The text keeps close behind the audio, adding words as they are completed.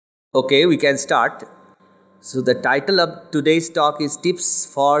Okay, we can start. So the title of today's talk is Tips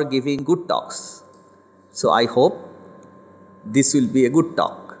for Giving Good Talks. So I hope this will be a good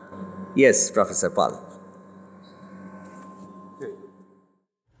talk. Yes, Professor Paul.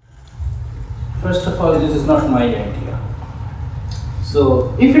 First of all, this is not my idea.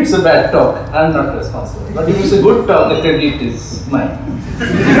 So if it's a bad talk, I'm not responsible. But if it's a good talk, the credit is mine.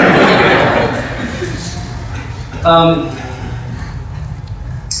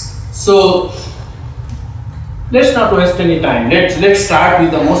 So let's not waste any time. Let's start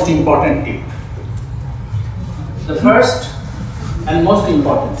with the most important tip. The first and most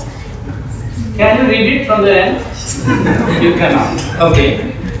important. Can you read it from the end? You cannot.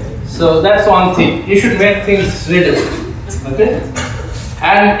 Okay. So that's one thing. You should make things readable. Okay.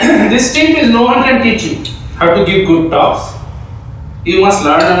 And this tip is no one can teach you how to give good talks. You must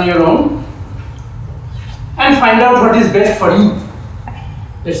learn on your own and find out what is best for you.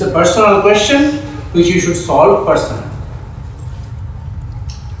 It's a personal question which you should solve personally.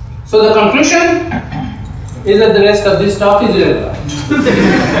 So the conclusion is that the rest of this talk is irrelevant.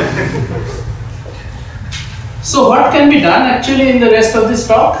 So what can be done actually in the rest of this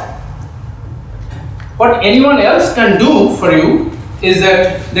talk? What anyone else can do for you is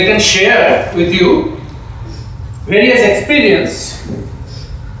that they can share with you various experience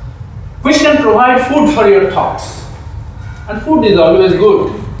which can provide food for your thoughts. And food is always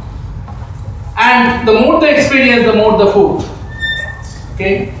good. And the more the experience, the more the food.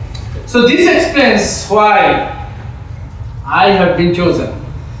 Okay? So this explains why I have been chosen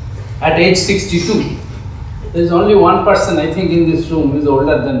at age 62. There is only one person I think in this room who is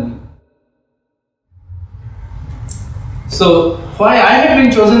older than me. So why I have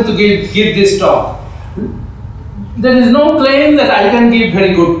been chosen to give this talk? There is no claim that I can give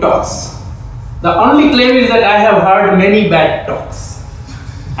very good talks. The only claim is that I have heard many bad talks.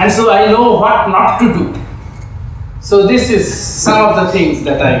 And so I know what not to do. So this is some of the things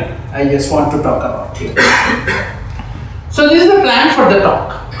that I just want to talk about here. So this is the plan for the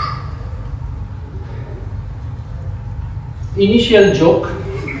talk. Initial joke.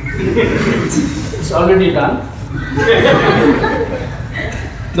 It's already done.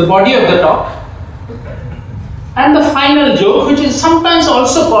 The body of the talk. And the final joke, which is sometimes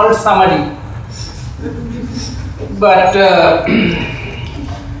also called summary. But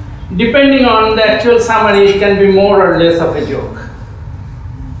depending on the actual summary, it can be more or less of a joke.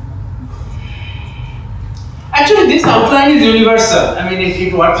 Actually, this outline is universal. I mean,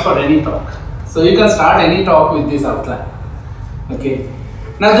 it works for any talk. So you can start any talk with this outline. Okay.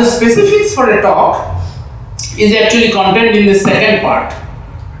 Now the specifics for a talk is actually contained in the second part,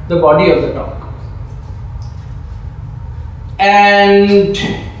 the body of the talk. And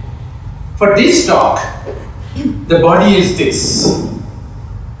for this talk, the body is this.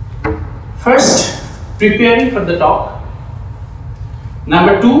 First, preparing for the talk.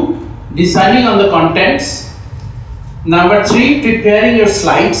 Number 2, deciding on the contents. Number 3, preparing your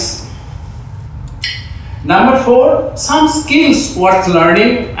slides. Number 4, some skills worth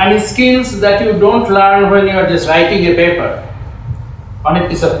learning. I mean skills that you don't learn when you are just writing a paper on a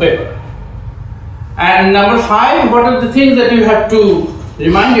piece of paper. And number 5, what are the things that you have to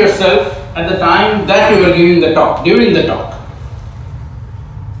remind yourself at the time that you are giving the talk, during the talk.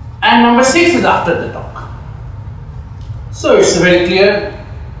 And number 6 is after the talk. So it's very clear.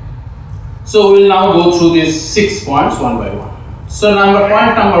 So we'll now go through these 6 points one by one. So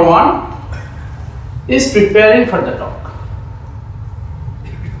point number 1 is preparing for the talk.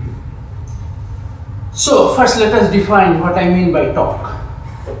 So first let us define what I mean by talk.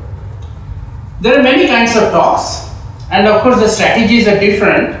 There are many kinds of talks, and of course the strategies are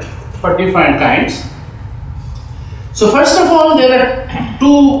different for different kinds. So first of all, there are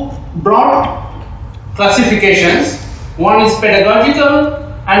 2 broad classifications. One is pedagogical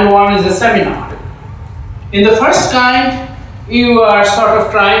and one is a seminar. In the first kind, you are sort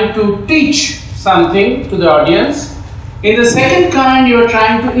of trying to teach something to the audience. In the second kind, you are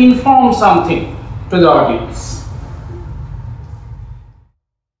trying to inform something to the audience.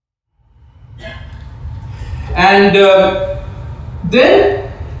 And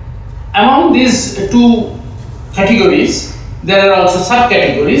then among these 2 categories, there are also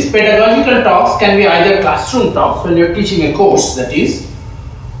subcategories. Pedagogical talks can be either classroom talks when you are teaching a course, that is,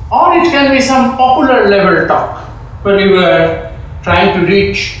 or it can be some popular level talk when you are trying to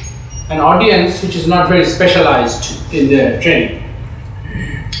reach an audience which is not very specialized in their training.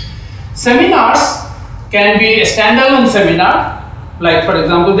 Seminars can be a standalone seminar, like for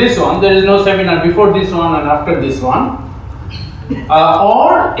example this one. There is no seminar before this one and after this one.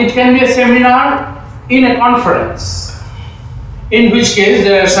 Or it can be a seminar in a conference. in which case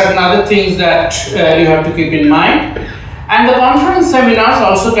there are certain other things that you have to keep in mind. And the conference seminars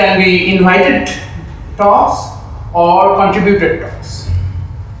also can be invited talks or contributed talks.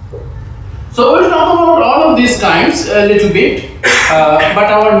 So we'll talk about all of these kinds a little bit, but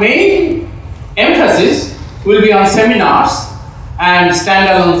our main emphasis will be on seminars and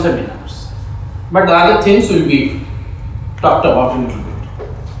standalone seminars. But the other things will be talked about a little bit.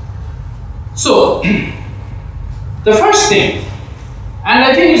 So, the first thing, and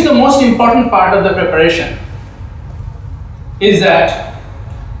I think it's the most important part of the preparation, is that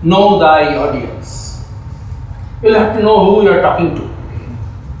know thy audience. You'll have to know who you're talking to.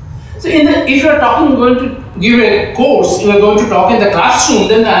 So if you're going to give a course, you are going to talk in the classroom,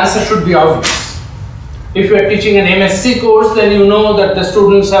 then the answer should be obvious. If you are teaching an MSc course, then you know that the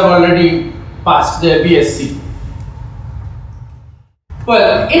students have already passed their BSc.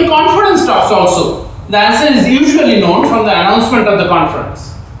 Well, in conference talks also, the answer is usually known from the announcement of the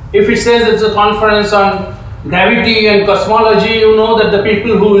conference. If it says it's a conference on gravity and cosmology, you know that the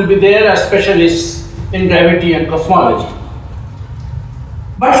people who will be there are specialists in gravity and cosmology.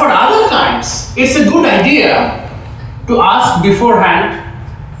 But for other kinds, it's a good idea to ask beforehand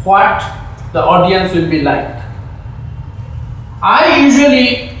what the audience will be like. I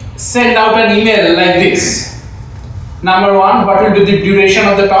usually send out an email like this. Number one, what will be the duration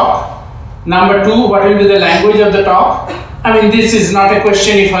of the talk? Number two, what will be the language of the talk? I mean, this is not a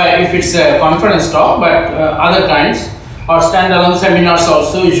question if it's a conference talk, but other kinds, or standalone seminars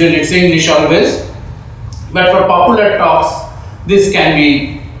also, usually it's English always. But for popular talks, this can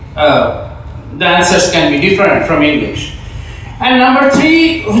be, the answers can be different from English. And number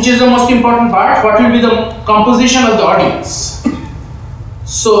three, which is the most important part, what will be the composition of the audience?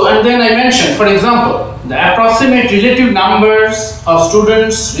 So, and then I mentioned, for example, the approximate relative numbers of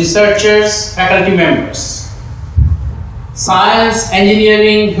students, researchers, faculty members, science,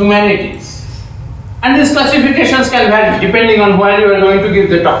 engineering, humanities. And these classifications can vary depending on where you are going to give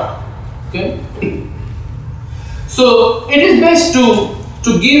the talk. Okay? So, it is best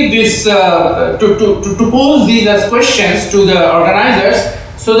to give this, to pose these as questions to the organizers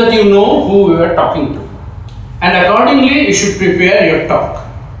so that you know who you are talking to. And accordingly, you should prepare your talk.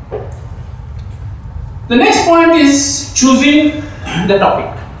 The next point is choosing the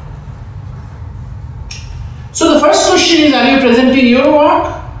topic. So the first question is, are you presenting your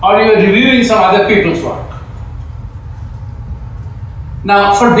work or you are reviewing some other people's work?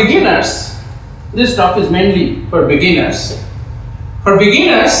 Now for beginners, this talk is mainly for beginners. For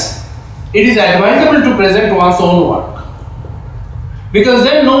beginners, it is advisable to present one's own work, because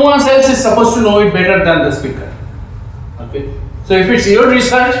then no one else is supposed to know it better than the speaker. Okay? So if it's your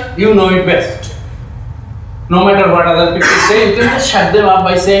research, you know it best. No matter what other people say, you can just shut them up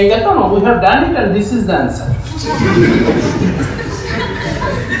by saying that, no, we have done it and this is the answer.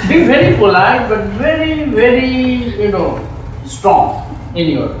 Be very polite, but very, very, strong in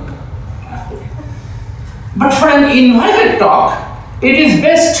your. But for an invited talk, it is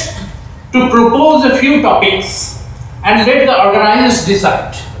best to propose a few topics and let the organizers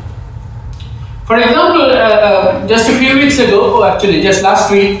decide. For example, just a few weeks ago, actually just last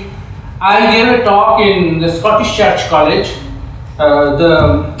week, I gave a talk in the Scottish Church College.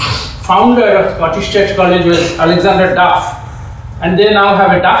 The founder of Scottish Church College was Alexander Duff, and they now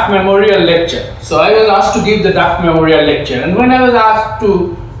have a Duff Memorial Lecture. So I was asked to give the Duff Memorial Lecture, and when I was asked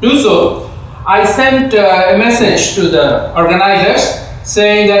to do so, I sent a message to the organizers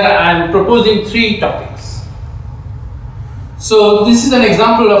saying that I am proposing 3 topics. So this is an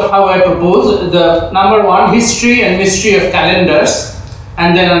example of how I propose. The number 1, history and mystery of calendars,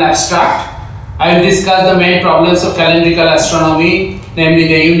 and then an abstract. I will discuss the main problems of calendrical astronomy, namely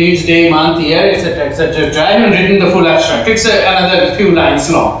the units, day, month, year, etc., etc. I haven't written the full abstract. It's another few lines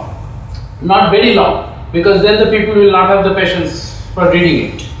long. Not very long, because then the people will not have the patience for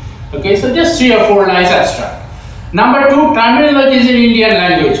reading it. Okay, so just 3 or 4 lines abstract. Number 2, terminologies in Indian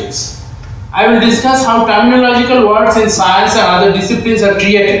languages. I will discuss how terminological words in science and other disciplines are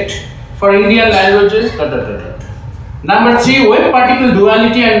created for Indian languages. Number 3, wave particle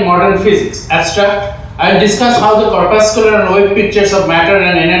duality and modern physics. Abstract. I will discuss how the corpuscular and wave pictures of matter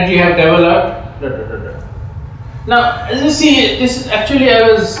and energy have developed. Now, as you see, this actually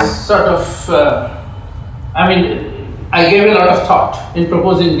I was sort of, I gave a lot of thought in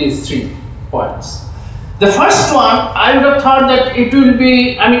proposing these 3 points. The first one, I would have thought that it will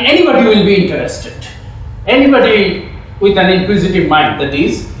be, anybody will be interested. Anybody with an inquisitive mind, that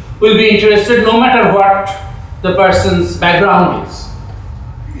is, will be interested no matter what the person's background is.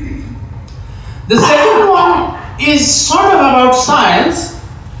 The second one is sort of about science,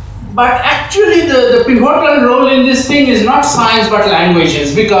 But actually the pivotal role in this thing is not science but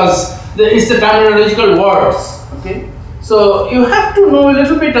languages, because it's the terminological words. Okay? So you have to know a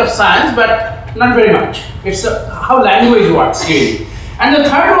little bit of science but not very much. It's how language works really. And the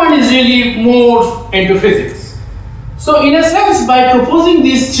third one is really more into physics. So in a sense, by proposing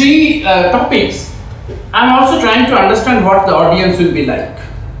these three topics, I'm also trying to understand what the audience will be like.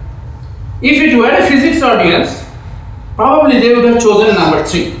 If it were a physics audience, probably they would have chosen number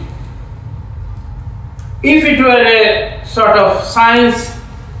 3. If it were a sort of science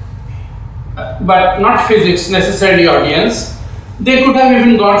but not physics necessarily audience, they could have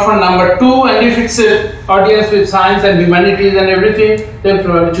even gone for number 2, and if it's an audience with science and humanities and everything, they'll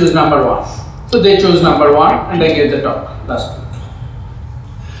probably choose number 1. So they chose number 1 and I gave the talk last week.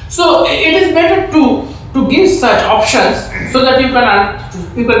 So it is better to give such options so that you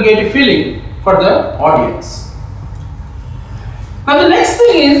can get a feeling for the audience. Now the next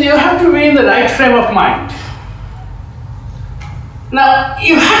thing is you have to be in the right frame of mind. Now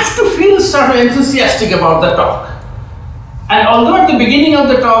you have to feel sort of enthusiastic about the talk. And although at the beginning of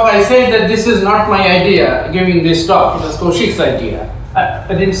the talk I said that this is not my idea, giving this talk, it was Kaushik's idea.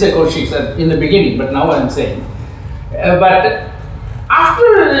 I didn't say Kaushik's in the beginning, but now I'm saying. But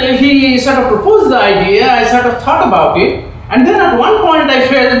after he sort of proposed the idea, I sort of thought about it, and then at one point I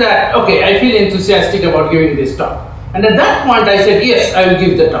felt that, okay, I feel enthusiastic about giving this talk. And at that point I said, yes, I will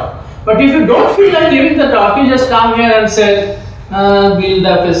give the talk. But if you don't feel like giving the talk, you just come here and say, build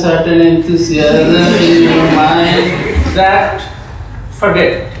up a certain enthusiasm in your mind, that,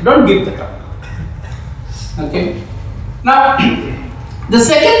 forget it, don't give the talk. Okay? Now, the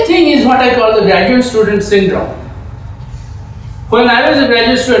second thing is what I call the graduate student syndrome. When I was a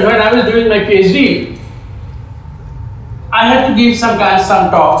graduate student, when I was doing my PhD, I had to give some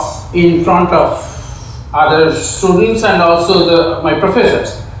talks in front of other students and also my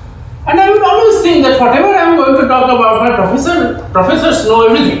professors. And I would always think that whatever I am going to talk about, my professors know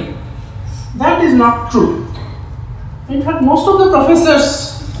everything. That is not true. In fact, most of the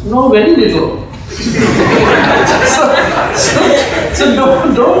professors know very little. so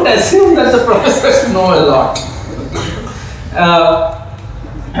don't assume that the professors know a lot.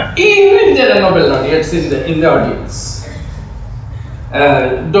 Even if there are Nobel laureates in the audience,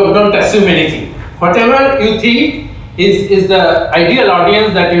 don't assume anything. Whatever you think is the ideal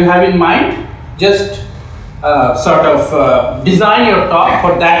audience that you have in mind, just sort of design your talk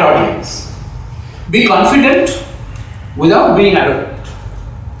for that audience. Be confident without being arrogant.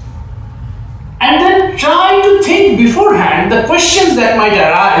 And then try to think beforehand the questions that might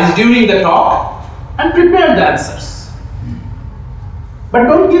arise during the talk and prepare the answers. But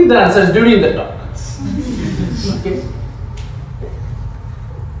don't give the answers during the talk. Okay?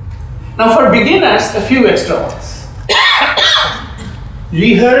 Now for beginners, a few extra ones.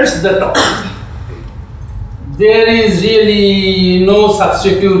 Rehearse the talk. There is really no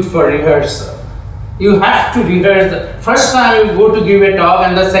substitute for rehearsal. You have to rehearse the first time you go to give a talk,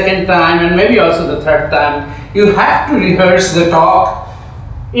 and the second time, and maybe also the third time. You have to rehearse the talk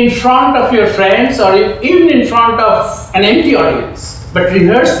in front of your friends or even in front of an empty audience. But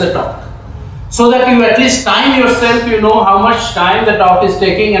rehearse the talk so that you at least time yourself, you know how much time the talk is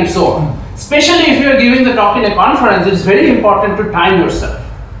taking and so on. Especially if you are giving the talk in a conference, it is very important to time yourself.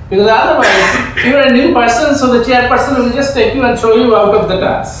 Because otherwise, you are a new person, so the chairperson will just take you and throw you out of the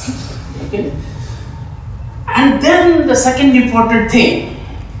class. Okay? And then the second important thing,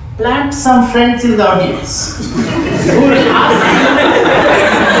 plant some friends in the audience who will ask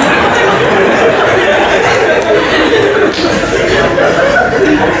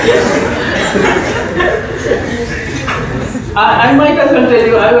I might as well tell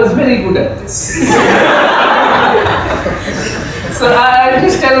you, I was very good at this. So I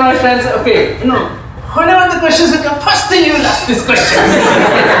just tell my friends, okay, whenever the questions will come, first thing you will ask this question.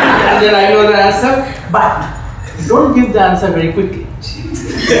 And then I know the answer, but don't give the answer very quickly.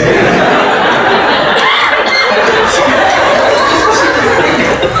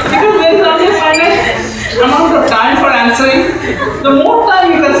 Because there is only a finite amount of time for answering. The more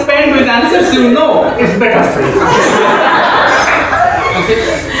time you can spend with answers, you know it's better for you. Okay?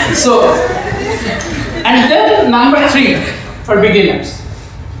 So, and then number 3 for beginners.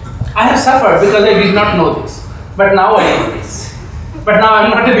 I have suffered because I did not know this, but now I know this. But now I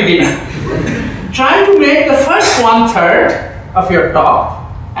am not a beginner. Try to make the first 1/3 of your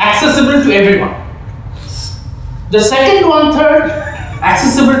talk accessible to everyone. The second 1/3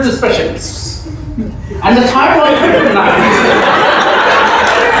 accessible to specialists. And the third 1/3 to none.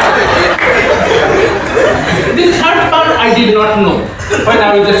 The third part I did not know when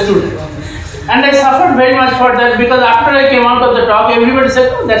I was a student. And I suffered not very much for that, because after I came out of the talk, everybody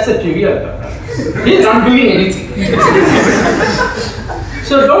said, oh, that's a trivial topic. He's not doing anything.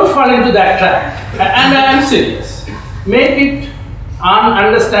 So don't fall into that trap. And I am serious. Make it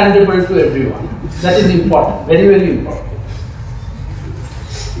understandable to everyone. That is important, very, very important.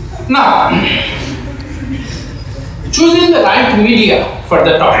 Now, choosing the right media for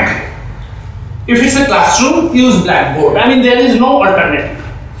the talk. If it's a classroom, use Blackboard. I mean, there is no alternative.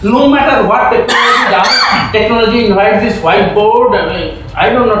 No matter what technology does, technology invites this whiteboard, I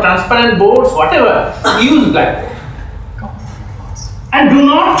don't know, transparent boards, whatever, use Blackboard. And do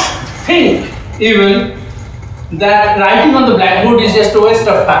not think even that writing on the blackboard is just a waste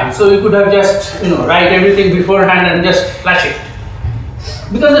of time. So you could have just, write everything beforehand and just flash it.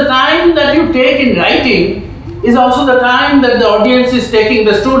 Because the time that you take in writing is also the time that the audience is taking,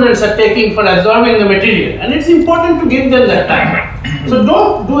 the students are taking for absorbing the material. And it's important to give them that time. So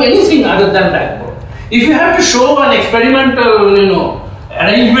don't do anything other than blackboard. If you have to show an experimental,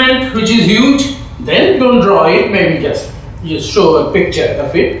 arrangement which is huge, then don't draw it, maybe just show a picture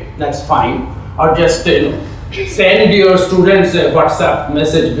of it, that's fine. Or just, send your students a WhatsApp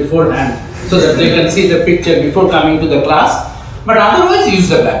message beforehand so that they can see the picture before coming to the class. But otherwise, use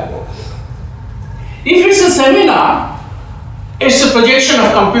the blackboard. If it's a seminar, it's a projection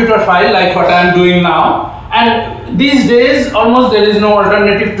of computer file like what I am doing now. And these days, almost there is no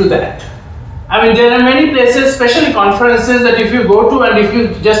alternative to that. I mean, there are many places, especially conferences, that if you go to and if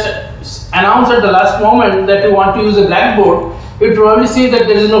you just announce at the last moment that you want to use a blackboard, you probably see that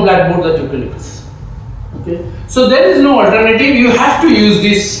there is no blackboard that you can use. Okay? So there is no alternative, you have to use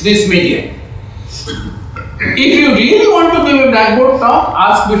this medium. If you really want to give a blackboard talk,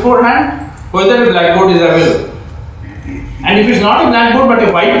 ask beforehand whether a blackboard is available. And if it's not a blackboard but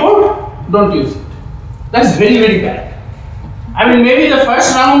a whiteboard, don't use it. That's very, very bad. I mean, maybe the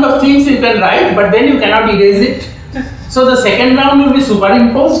first round of things you can write, but then you cannot erase it. So the second round will be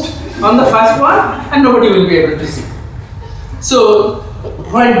superimposed on the first one and nobody will be able to see. So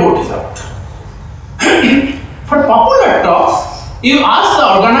whiteboard is out. For popular talks, you ask the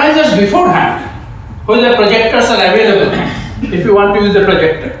organizers beforehand whether projectors are available if you want to use the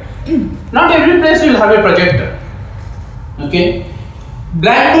projector. Not every place will have a projector. Okay?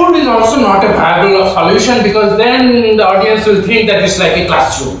 Blackboard is also not a viable solution, because then the audience will think that it's like a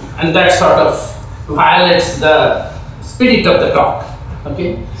classroom and that sort of violates the spirit of the talk.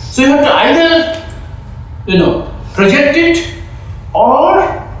 Okay? So you have to either, project it or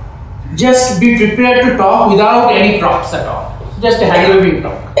just be prepared to talk without any props at all. Just a hand waving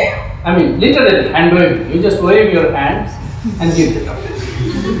talk. I mean, literally hand waving. You just wave your hands and give the talk.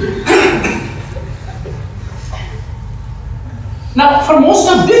 Now, for most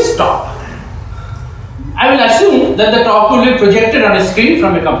of this talk, I will assume that the talk will be projected on a screen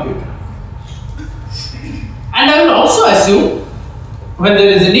from a computer. And I will also assume, when there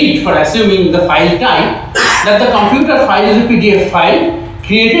is a need for assuming the file type, that the computer file is a PDF file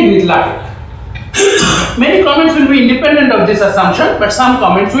created with LaTeX. Many comments will be independent of this assumption, but some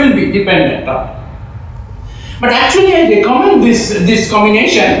comments will be dependent on it. But actually, I recommend this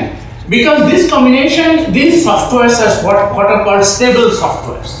combination, because this combination, these softwares are what are called stable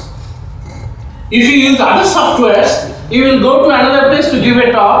softwares. If you use other softwares, you will go to another place to give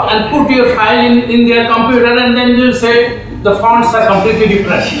a talk and put your file in their computer, and then you will say the fonts are completely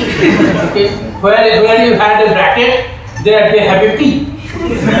different. Okay? Where you had a bracket, there they have a T.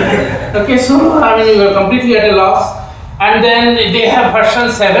 Okay, so I mean you are completely at a loss. And then they have version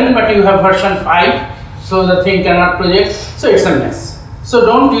 7, but you have version 5, so the thing cannot project. So it's a mess. So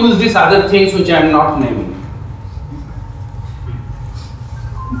don't use these other things which I am not naming.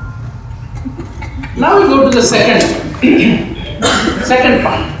 Now we go to the second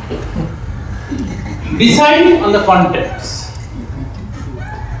part. Deciding on the contents.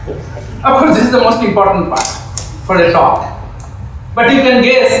 Of course, this is the most important part for a talk. But you can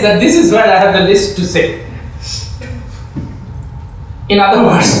guess that this is where I have the list to say. In other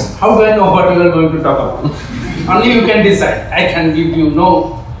words, how do I know what you are going to talk about? Only you can decide. I can give you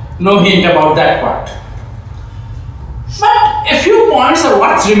no hint about that part. But a few points are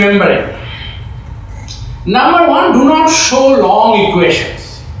worth remembering. Number one, do not show long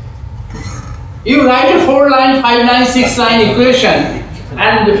equations. You write a 4-line, 5-line, 6-line equation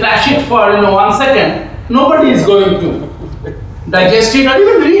and flash it for 1 second. Nobody is going to digest it or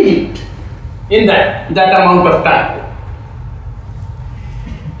even read it in that amount of time.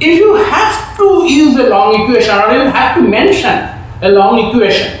 If you have to use a long equation or you have to mention a long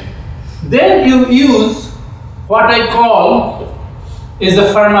equation, then you use what I call is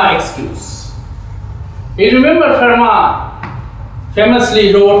the Fermat excuse. You remember Fermat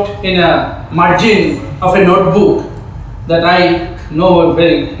famously wrote in a margin of a notebook that I know a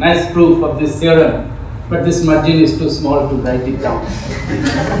very nice proof of this theorem, but this margin is too small to write it down.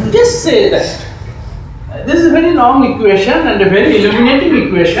 Just say that. This is a very long equation and a very illuminating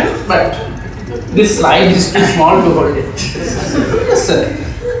equation, but this slide is too small to hold it. Just say that.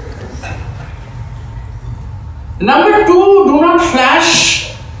 Number 2, do not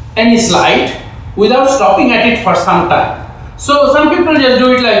flash any slide without stopping at it for some time. So some people just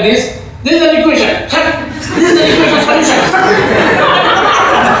do it like this. This is an equation. This is an equation solution.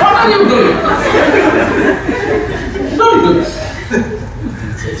 What are you doing? Don't do that.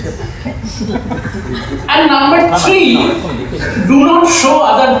 And number 3, do not show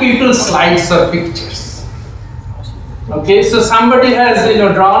other people's slides or pictures. Okay, so somebody has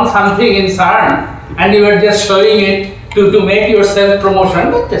drawn something in CERN and you are just showing it to make your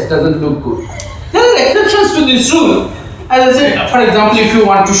self-promotion. That just doesn't look good. There are exceptions to this rule. As I said, for example, if you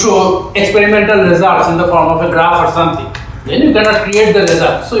want to show experimental results in the form of a graph or something, then you cannot create the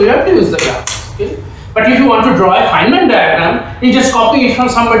result. So you have to use the graph. Okay? But if you want to draw a Feynman diagram, you just copy it from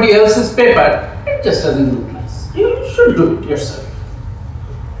somebody else's paper. It just doesn't look nice. You should do it yourself.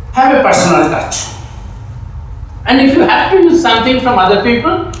 Have a personal touch. And if you have to use something from other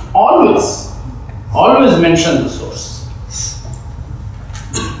people, always mention the source.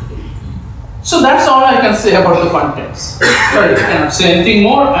 So that's all I can say about the contents. Sorry, I cannot say anything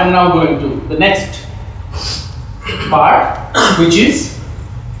more. I am now going to the next part, which is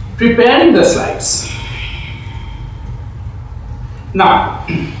preparing the slides. Now,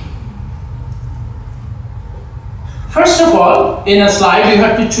 first of all, in a slide you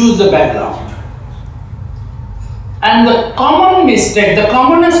have to choose the background. And the common mistake, the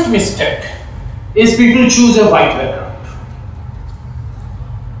commonest mistake, is people choose a white background.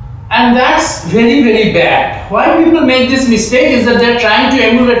 And that's very, very bad. Why people make this mistake is that they are trying to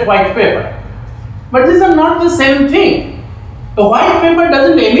emulate white paper. But these are not the same thing. A white paper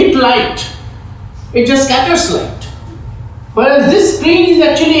doesn't emit light. It just scatters light. Whereas this screen is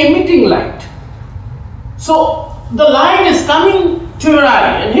actually emitting light. So the light is coming to your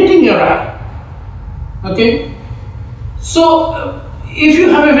eye and hitting your eye. Okay? So if you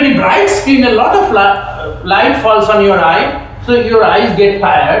have a very bright screen, a lot of light falls on your eye, so your eyes get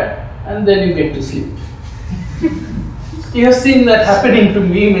tired and then you get to sleep. You have seen that happening to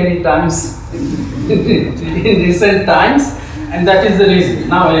me many times in recent times, and that is the reason.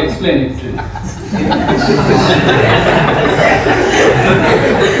 Now I explain it to you.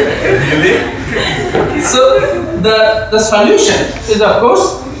 So the solution is, of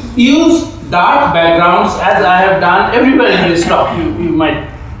course, use dark backgrounds, as I have done everywhere in this talk. You might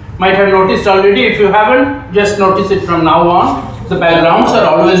have noticed already. If you haven't, just notice it from now on. The backgrounds are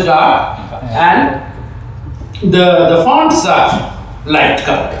always dark and the fonts are light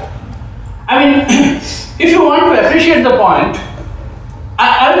colored. I mean, if you want to appreciate the point,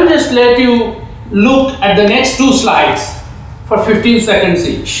 I will just let you look at the next 2 slides for 15 seconds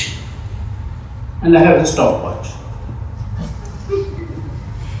each. And I have the stopwatch.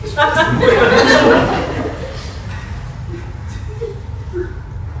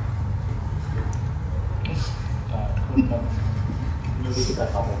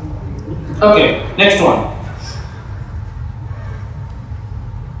 Okay, next one.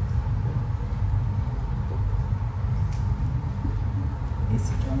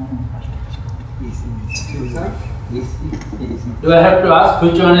 Do I have to ask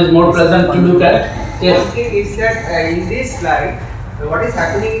which one is more pleasant to look at? Yes. One thing is that in this slide, what is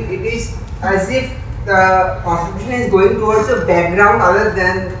happening, it is as if the concentration is going towards a background other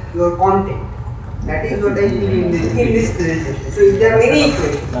than your content. That is what I feel in this presentation. So if there are many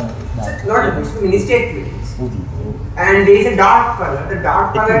equations, not many statements, and there is a dark color, the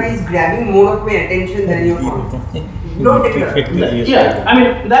dark color is grabbing more of my attention than your content. Don't take it. Yeah, I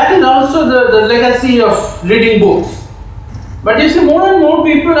mean, that is also the legacy of reading books. But you see, more and more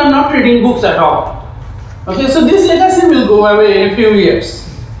people are not reading books at all. Okay, so this legacy will go away in a few years.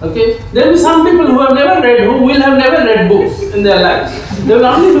 Okay, there will be some people who have never read, who will have never read books in their lives. They will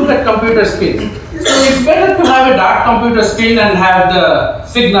only look at computer screens. So it's better to have a dark computer screen and have the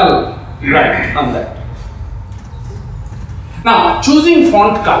signal right on that. Now, choosing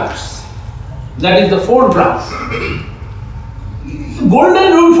font colors. That is the foreground.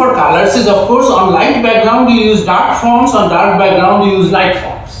 Golden rule for colors is, of course, on light background you use dark fonts, on dark background you use light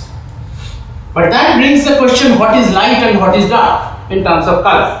fonts. But that brings the question, what is light and what is dark in terms of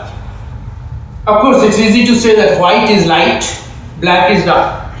color? Of course, it's easy to say that white is light, black is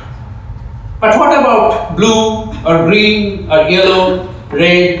dark. But what about blue or green or yellow,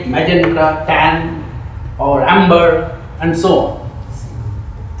 red, magenta, tan or amber and so on?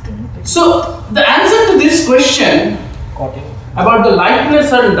 So the answer to this question about the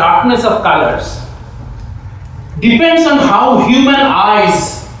lightness and darkness of colors depends on how human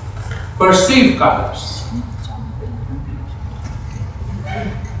eyes perceive colors.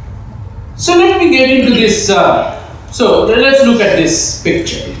 So let me get into this. So let's look at this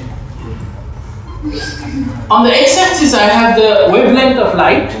picture. On the x-axis I have the wavelength of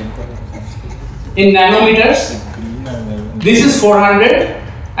light in nanometers. This is 400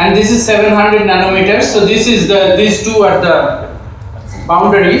 and this is 700 nanometers. So this is these two are the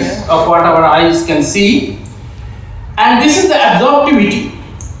boundaries of what our eyes can see. And this is the absorptivity.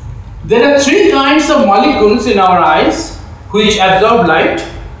 There are three kinds of molecules in our eyes which absorb light.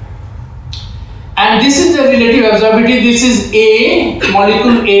 And this is the relative absorptivity. This is A,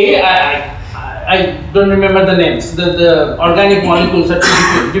 molecule A. I don't remember the names. The organic molecules are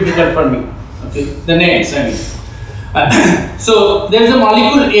too difficult for me. Okay, the names I mean. So there is a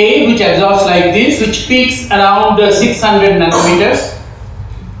molecule A which absorbs like this, which peaks around 600 nanometers.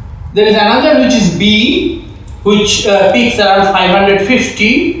 There is another which is B, which peaks around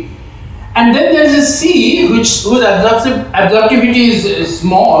 550. And then there is a C whose absorptivity is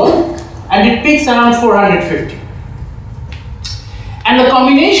small and it peaks around 450. And the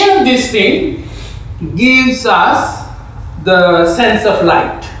combination of this thing gives us the sense of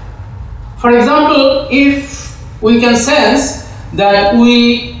light. For example, if we can sense that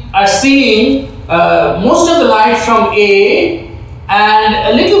we are seeing most of the light from A and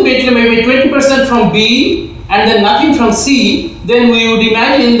a little bit, maybe 20% from B and then nothing from C, then we would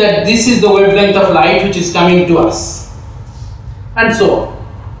imagine that this is the wavelength of light which is coming to us, and so on.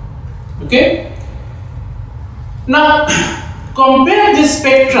 Okay? Now compare this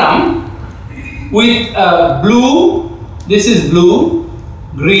spectrum with blue, this is blue,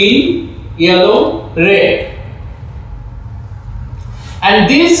 green, yellow, red. And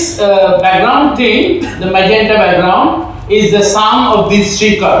this background thing, the magenta background, is the sum of these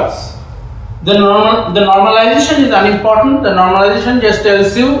three colors. The normalization is unimportant. The normalization just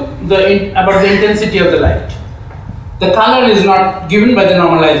tells you about the intensity of the light. The color is not given by the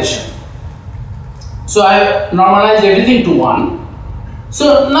normalization. So I have normalized everything to 1.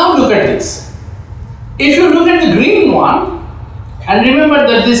 So now look at this. If you look at the green one, and remember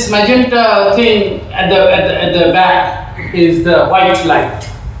that this magenta thing at the back is the white light.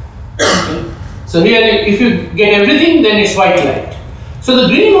 Okay. So here, if you get everything, then it's white light. So the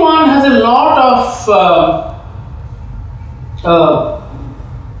green one has a lot of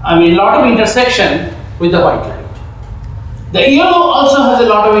intersection with the white light. The yellow also has a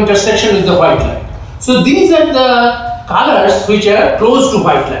lot of intersection with the white light. So these are the colors which are close to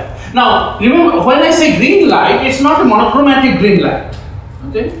white light. Now remember, when I say green light, it's not a monochromatic green light.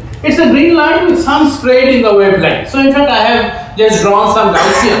 Okay? It's a green light with some spread in the wavelength. So in fact, I have just drawn some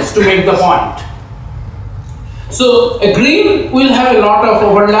Gaussians to make the point. So a green will have a lot of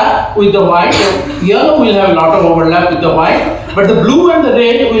overlap with the white, yellow will have a lot of overlap with the white, but the blue and the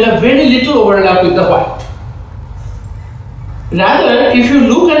red will have very little overlap with the white. Rather, if you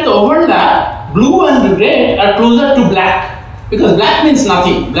look at the overlap, blue and red are closer to black, because black means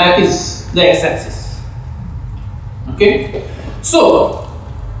nothing, black is the x-axis. Okay? So,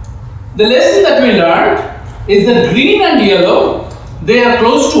 the lesson that we learned is that green and yellow, they are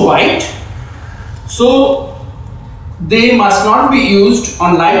close to white, so they must not be used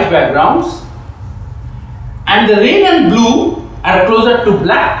on light backgrounds, and the red and blue are closer to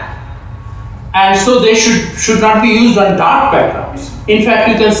black, and so they should not be used on dark backgrounds. In fact,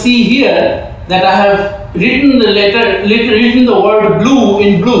 you can see here that I have written the word blue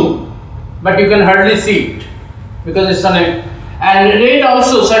in blue, but you can hardly see it because it's on a, and red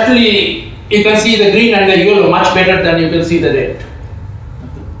also, certainly you can see the green and the yellow much better than you can see the red.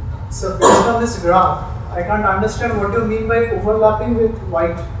 So based on this graph, I can't understand what you mean by overlapping with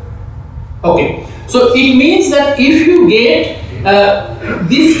white. Okay, so it means that if you get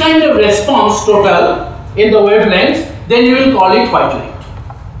this kind of response total in the wavelength, then you will call it white light.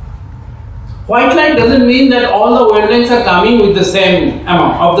 White light doesn't mean that all the wavelengths are coming with the same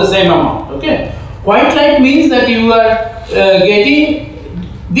amount, okay? White light means that you are getting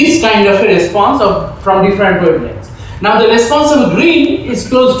this kind of a response from different wavelengths. Now the response of green is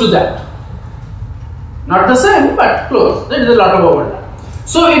close to that. Not the same, but close. There is a lot of overlap.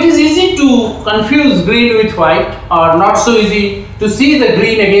 So it is easy to confuse green with white, or not so easy to see the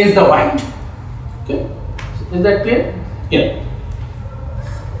green against the white. Okay, is that clear? Yeah.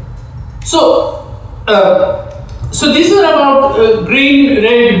 So, so this is about green,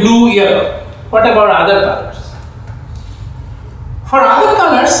 red, blue, yellow. What about other colors? For other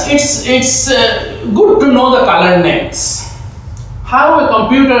colors, it's good to know the color names. how a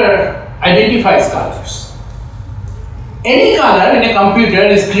computer identifies colors. Any color in a computer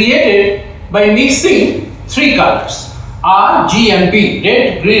is created by mixing three colors, R, G and B,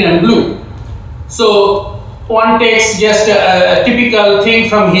 red, green and blue. So one takes just a typical thing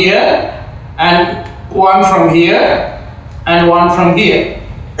from here and one from here and one from here.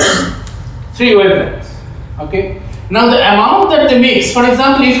 Three wavelengths. Okay. Now the amount that they mix, for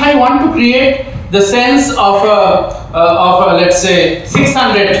example, if I want to create the sense of a let's say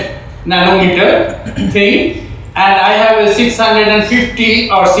 600 nanometer thing, and I have a 650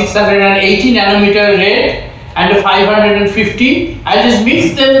 or 680 nanometer red and a 550, I just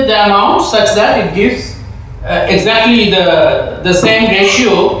mix the amount such that it gives exactly the same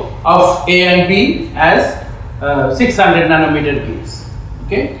ratio of A and B as 600 nanometer gives.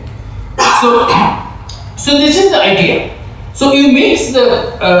 Okay, so this is the idea. So you mix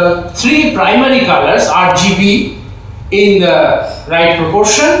the three primary colors RGB in the right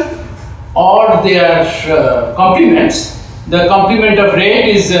proportion or their complements. The complement of red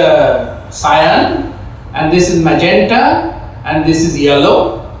is cyan, and this is magenta, and this is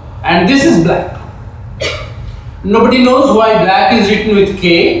yellow, and this is black. Nobody knows why black is written with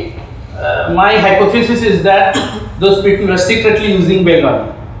K. My hypothesis is that those people are secretly using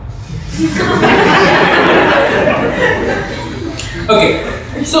Bengali.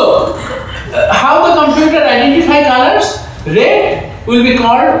 Okay, so how the computer identify colors? Red will be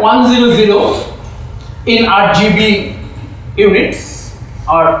called 100 in RGB units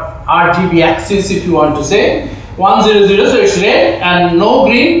or RGB axis if you want to say. 100, so it's red and no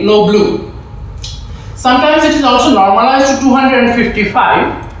green, no blue. Sometimes it is also normalized to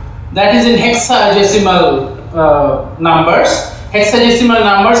 255, that is in hexadecimal numbers. Hexadecimal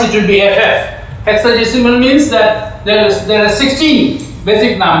numbers, it will be FF. Hexadecimal means that there are 16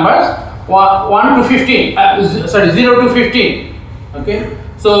 basic numbers, 1 to 15, 0 to 15. Okay,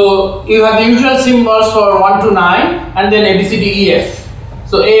 so you have the usual symbols for 1 to 9 and then ABCDEF.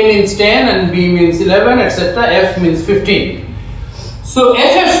 So A means 10 and B means 11, etc. F means 15. So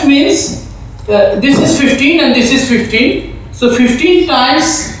FF means this is 15 and this is 15. So 15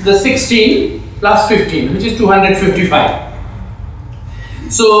 times the 16 plus 15, which is 255.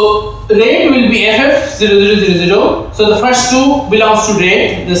 So red will be FF 0000. So the first two belongs to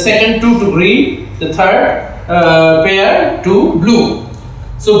red, the second two to green, the third pair to blue.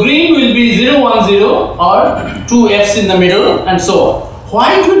 So green will be 010 or 2 F's in the middle and so on.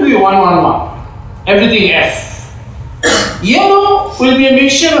 White will be 111, everything F. Yellow will be a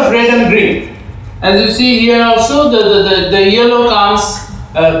mixture of red and green. As you see here also, the yellow comes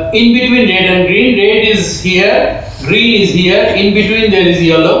in between red and green. Red is here, green is here, in between there is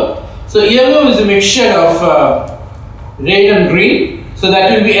yellow. So yellow is a mixture of red and green, so that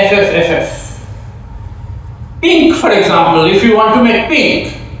will be FFFF. Pink, for example, if you want to make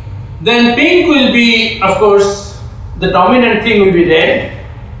pink, then pink will be, of course, the dominant thing will be red,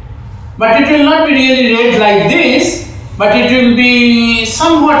 but it will not be really red like this, but it will be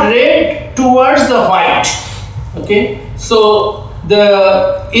somewhat red towards the white. Okay, so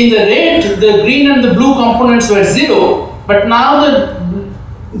in the red, the green and the blue components were 0, but now the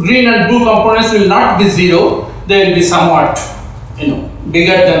green and blue components will not be 0, they will be somewhat,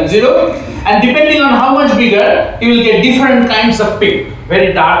 bigger than 0, and depending on how much bigger, you will get different kinds of pink,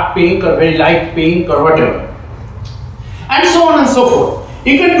 very dark pink or very light pink or whatever, and so on and so forth.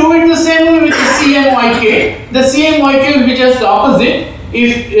 You can do it the same way with the CMYK. The CMYK will be just the opposite.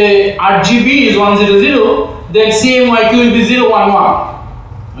 If RGB is 100, then CMYK will be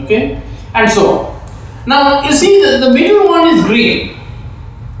 011. Okay, and so on. Now you see that the middle one is green,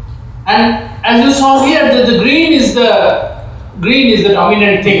 and as you saw here, the green is the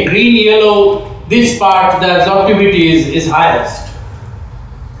dominant thing. Green, yellow, this part, the absorptivity is highest.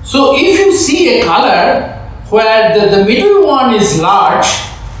 So if you see a color where the middle one is large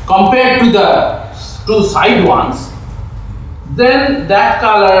compared to the two side ones, then that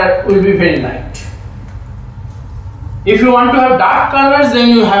color will be very light. If you want to have dark colors, then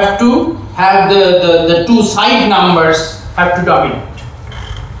you have to have the two side numbers have to dominate.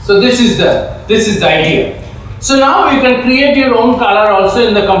 So this is the idea. So now you can create your own color also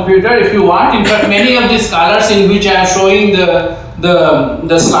in the computer if you want. In fact, many of these colors in which I am showing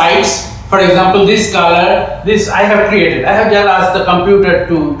the slides, for example, this color, this I have created. I have just asked the computer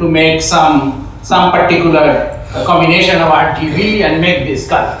to make some particular combination of RGB and make this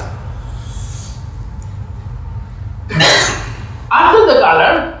color. After the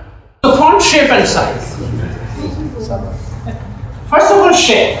color, the font shape and size. First of all,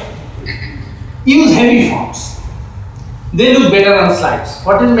 shape. Use heavy fonts. They look better on slides.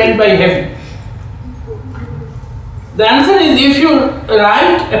 What is meant by heavy? The answer is, if you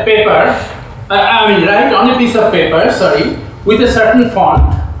write a paper, write on a piece of paper, with a certain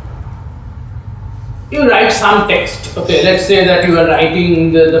font, you write some text. Okay, let's say that you are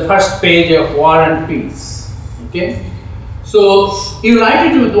writing the first page of War and Peace. Okay, so you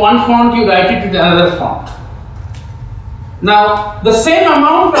write it with one font, you write it with another font. Now, the same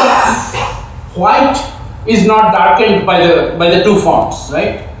amount of white is not darkened by the two fonts,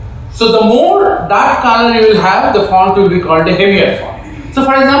 right? So the more dark color you will have, the font will be called a heavier font. So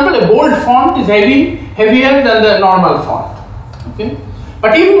for example, a bold font is heavier than the normal font. Okay,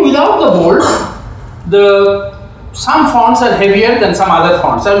 but even without the bold, some fonts are heavier than some other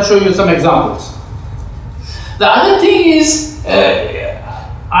fonts. I will show you some examples. The other thing is,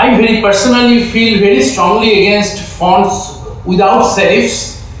 I very personally feel very strongly against fonts without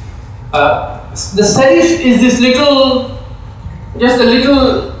serifs. The serif is this just a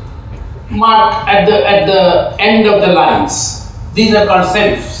little mark at the end of the lines. These are called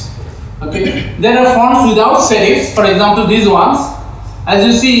serifs. Okay. There are fonts without serifs. For example, these ones. As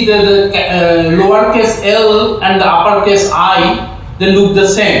you see, the lowercase l and the uppercase I, they look the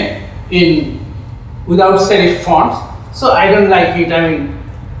same without serif fonts. So I don't like it. I mean,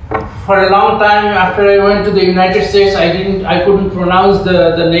 for a long time after I went to the United States, I couldn't pronounce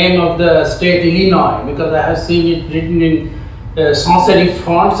the name of the state Illinois, because I have seen it written in sans serif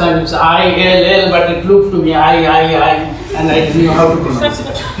fonts, and it's I-L-L, but it looked to me I, and I didn't know how to pronounce it.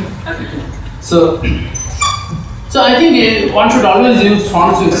 So I think one should always use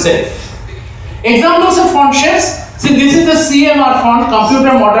fonts with serif. Examples of font shapes. See, this is the CMR font,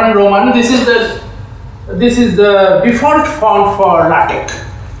 Computer Modern Roman. This is the default font for LaTeX.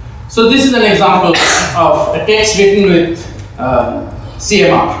 So this is an example of a text written with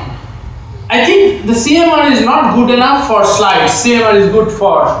CMR. I think the CMR is not good enough for slides. CMR is good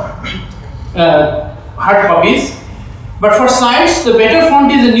for hard copies, but for slides, the better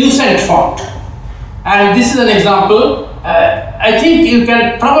font is a Newcent font. And this is an example. I think you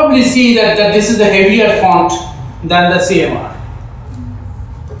can probably see that this is a heavier font than the CMR.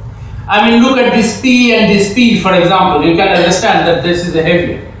 I mean, look at this P and this P, for example. You can understand that this is a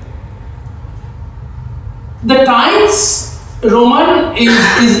heavier. The Times Roman is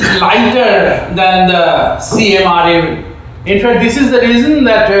lighter than the CMR even. In fact, this is the reason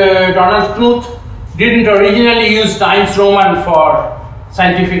that Donald Knuth didn't originally use Times Roman for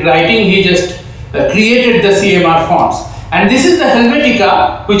scientific writing. He just created the CMR fonts. And this is the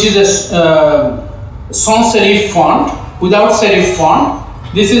Helvetica, which is a sans serif font, without serif font.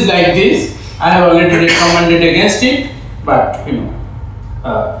 This is like this. I have already recommended against it, but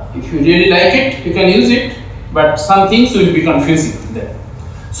if you really like it, you can use it. But some things will be confusing there.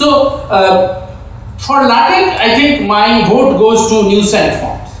 So for LaTeX, I think my vote goes to Newcent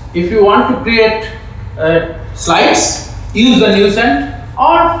fonts. If you want to create slides, use the Newcent,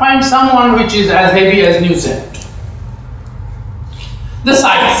 or find someone which is as heavy as Newcent. The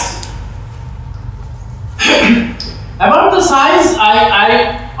size. About the size,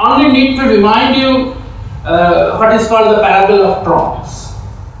 I only need to remind you what is called the parable of prawns.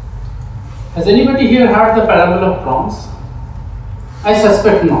 Has anybody here heard the parable of prawns? I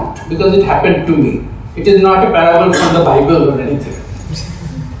suspect not, because it happened to me. It is not a parable from the Bible or anything.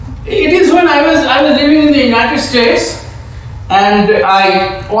 It is when I was living in the United States, and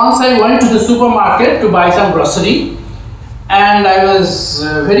once I went to the supermarket to buy some grocery, and I was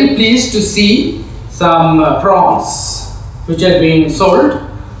very pleased to see some prawns which are being sold.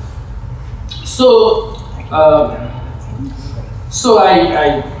 So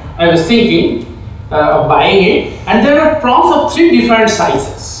I was thinking of buying it, and there are prawns of 3 different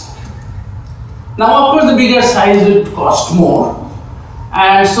sizes. Now, of course, the bigger size would cost more,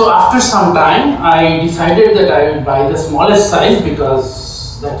 and so after some time, I decided that I would buy the smallest size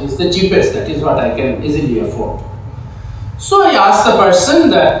because that is the cheapest, that is what I can easily afford. So I asked the person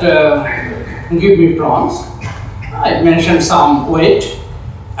that give me prawns. I mentioned some weight,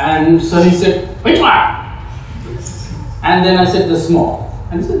 and so he said, which one? And then I said, the small.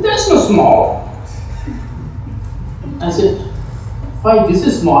 And he said, there's no small. I said, why, this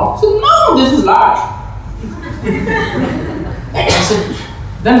is small? He said, no, this is large. I said,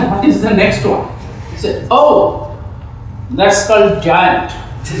 then what is the next one? He said, oh, that's called giant.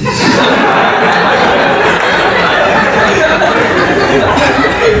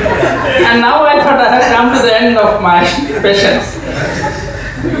 And now I thought I had come to the end of my patience.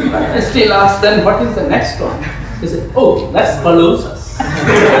 But I still asked, then what is the next one? He said, oh, that's Colossus.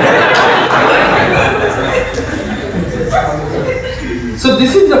 So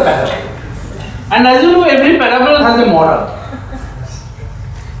this is the parable. And as you know, every parable has a moral.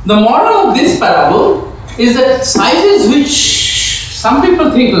 The moral of this parable is that sizes which some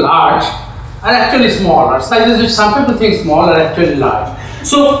people think large are actually small, or sizes which some people think small are actually large.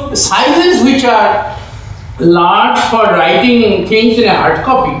 So sizes which are large for writing things in a hard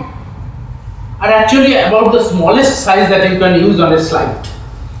copy are actually about the smallest size that you can use on a slide.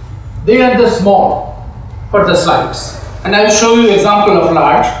 They are the small for the slides. And I will show you example of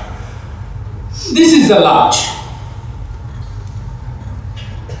large. This is the large.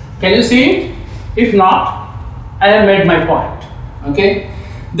 Can you see it? If not, I have made my point. Okay.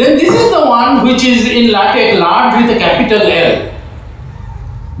 Then this is the one which is in LaTeX large with a capital L.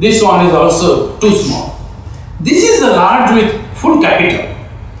 This one is also too small. This is the large with full capital.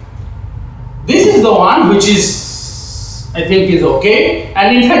 This is the one which is, I think, is okay,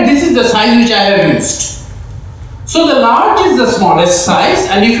 and in fact this is the size which I have used. So the large is the smallest size,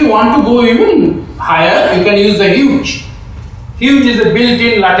 and if you want to go even higher, you can use the huge. Huge is a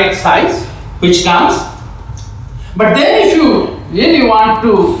built-in LaTeX size which comes. But then if you really want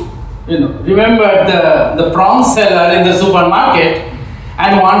to, remember the prawn seller in the supermarket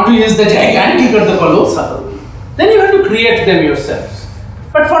and want to use the gigantic or the colossal, then you have to create them yourselves.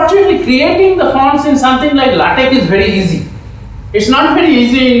 But fortunately, creating the fonts in something like LaTeX is very easy. It's not very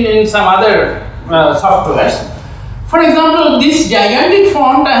easy in some other softwares. For example, this gigantic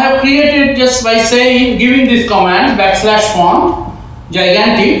font I have created just by saying, giving this command \font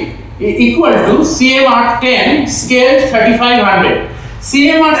gigantic equal to CMR10 scaled 3500.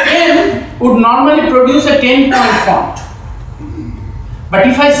 CMR10 would normally produce a 10-point font. But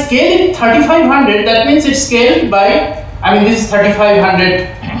if I scale it 3500, that means it's scaled by, this is 3500,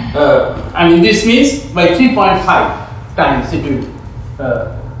 this means by 3.5 times it will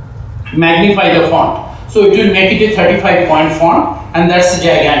magnify the font. So it will make it a 35-point font, and that's the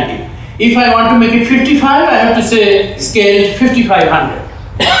gigantic. If I want to make it 55, I have to say scaled 5500,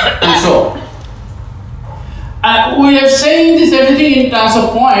 and so on. We are saying this everything in terms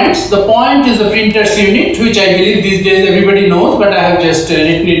of points. The point is the printer's unit, which I believe these days everybody knows, but I have just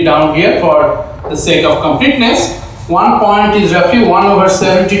written it down here for the sake of completeness. 1 point is roughly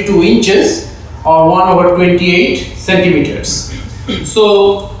 1/72 inches or 1/28 centimeters.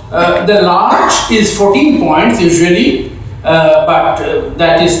 So the large is 14 points usually, but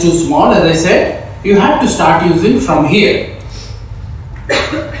that is too small, as I said. You have to start using from here.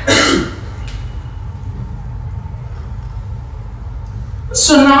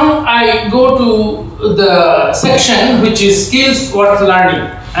 So now I go to the section which is skills worth learning.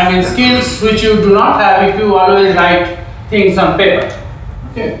 Skills which you do not have if you always write things on paper.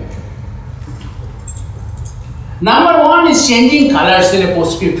 Okay. Number 1 is changing colors in a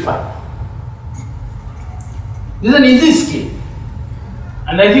PostScript file. This is an easy skill,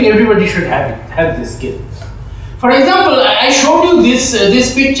 and I think everybody should have this skill. For example, I showed you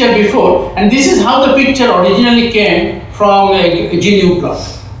this picture before, and this is how the picture originally came from a GNU plot.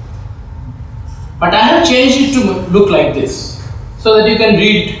 But I have changed it to look like this, so that you can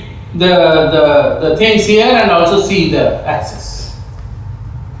read the things here and also see the axis.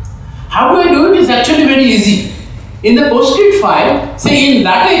 How do I do it? It's actually very easy. In the PostScript file, say in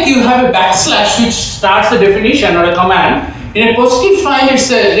LaTeX you have a backslash which starts a definition or a command. In a PostScript file it's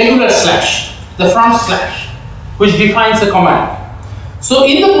a regular slash, the front slash, which defines a command. So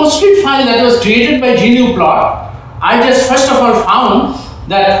in the PostScript file that was created by GNU plot, I just first of all found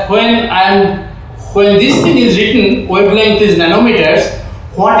that when this thing is written, wavelength is nanometers,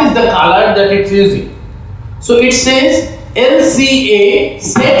 what is the color that it's using? So it says LCA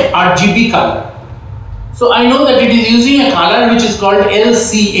set RGB color. So I know that it is using a color which is called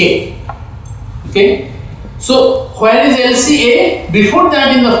LCA. Okay. So where is LCA? Before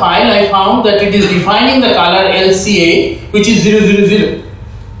that in the file I found that it is defining the color LCA, which is 000.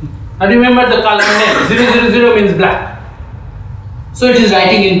 Now remember the color name, 000 means black. So it is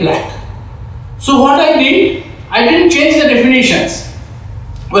writing in black. So what I did, I didn't change the definitions.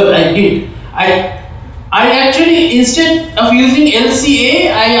 Well, I did. I actually, instead of using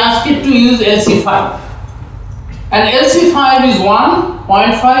LCA, I asked it to use LC5. And LC5 is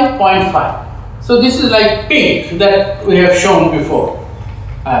 1.5, 0.5. So this is like pink that we have shown before.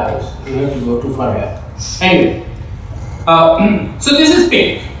 We have to go too far here. Anyway, so this is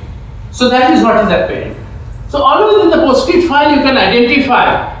pink. So that is what is appearing. So always in the PostScript file you can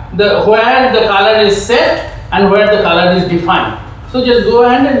identify where the color is set and where the color is defined. So just go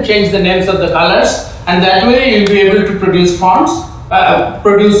ahead and change the names of the colors, and that way you will be able to produce fonts,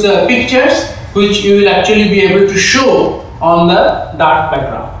 produce pictures which you will actually be able to show on the dark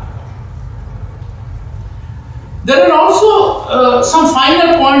background. There are also some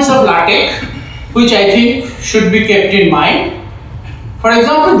final points of LaTeX which I think should be kept in mind. For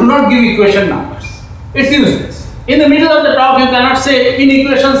example, do not give equation numbers. It's useless. In the middle of the talk, you cannot say, in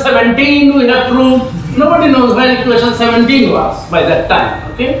equation 17 we have proved. Nobody knows where equation 17 was by that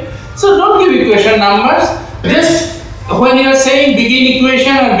time. Okay? So don't give equation numbers. Just when you are saying begin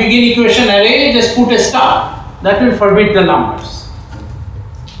equation or begin equation array, just put a star. That will forbid the numbers.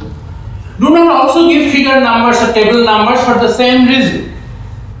 Do not also give figure numbers or table numbers for the same reason.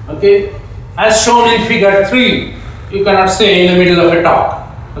 Okay? As shown in figure 3, you cannot say in the middle of a talk.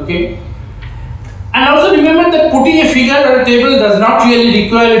 Okay? And also remember that putting a figure or a table does not really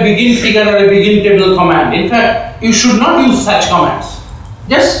require a begin figure or a begin table command. In fact, you should not use such commands.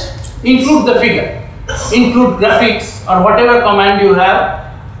 Just include the figure, include graphics or whatever command you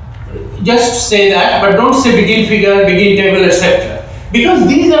have. Just say that, but don't say begin figure, begin table, etc. Because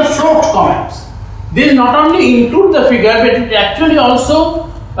these are float commands. These not only include the figure, but it actually also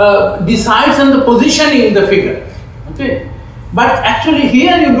decides on the positioning in the figure. Okay? But actually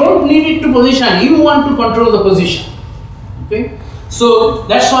here you don't need it to position, you want to control the position. Okay? So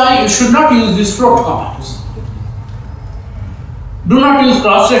that's why you should not use these float commands. Do not use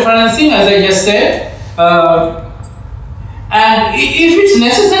cross-referencing, as I just said. And if it's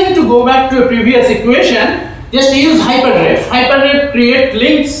necessary to go back to a previous equation, just use hyperref. Hyperref create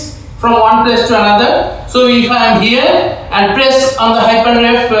links from one place to another. So if I am here and press on the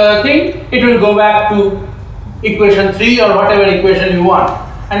hyperref thing, it will go back to equation 3 or whatever equation you want,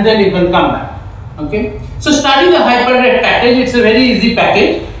 and then you can come back. Okay? So study the hyperref package. It's a very easy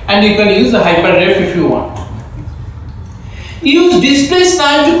package, and you can use the hyperref if you want. Use display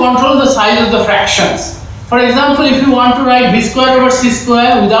style to control the size of the fractions. For example, if you want to write b square over c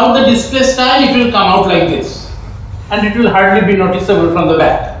square without the display style, it will come out like this, and it will hardly be noticeable from the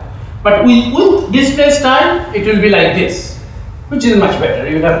back. But with display style, it will be like this, which is much better.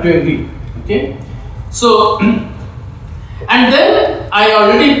 You have to agree. Okay? So, and then I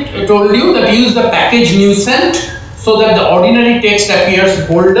already told you that use the package newcent so that the ordinary text appears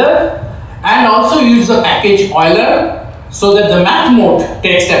bolder, and also use the package Euler so that the math mode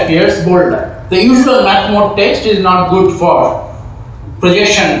text appears bolder. The usual math mode text is not good for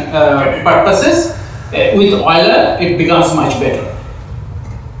projection purposes. With Euler, it becomes much better.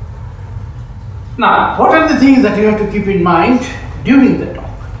 Now, what are the things that you have to keep in mind during the talk?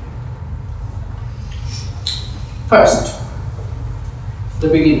 First, the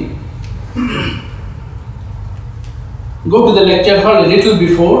beginning. Go to the lecture hall a little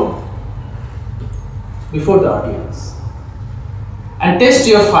before the audience, and test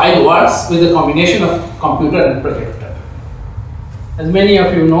your 5 words with a combination of computer and projector. As many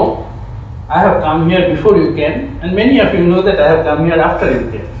of you know, I have come here before you came, and many of you know that I have come here after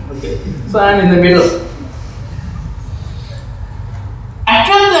you came. Okay, so I am in the middle.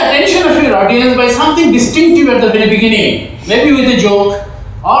 Attract the attention of your audience by something distinctive at the very beginning, maybe with a joke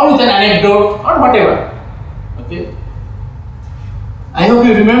or with an anecdote or whatever. Okay. I hope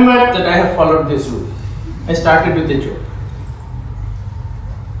you remember that I have followed this rule. I started with a joke.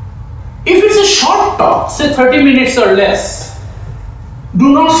 If it's a short talk, say 30 minutes or less,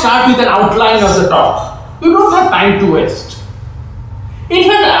 do not start with an outline of the talk. You don't have time to waste. In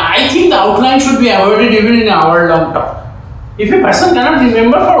fact, I think the outline should be avoided even in an hour-long talk. If a person cannot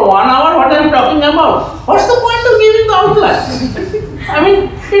remember for 1 hour what I am talking about, what's the point of giving the outline? I mean,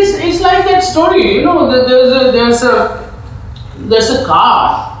 it's like that story, you know, there's a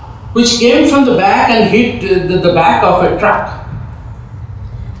car which came from the back and hit the back of a truck.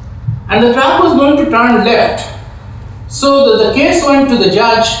 And the truck was going to turn left. So the case went to the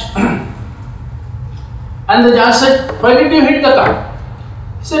judge, and the judge said, "Why did you hit the car?"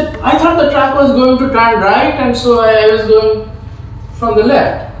 He said, "I thought the truck was going to turn right, and so I was going from the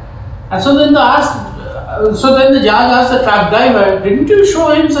left." And so then the judge asked the truck driver, "Didn't you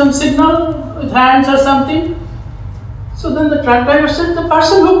show him some signal with hands or something?" So then the truck driver said, "The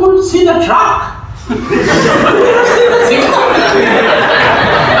person who couldn't see the truck."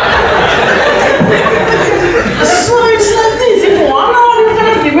 So it's like this. In 1 hour you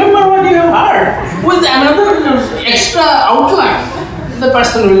cannot remember what you have heard. With another extra outline, the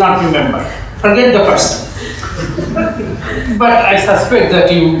person will not remember. Forget the person. But I suspect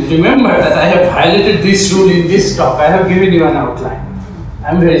that you remember that I have highlighted this rule in this talk. I have given you an outline. I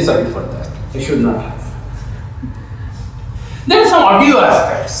am very sorry for that. I should not have. There are some audio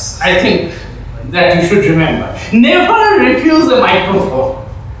aspects, I think, that you should remember. Never refuse a microphone.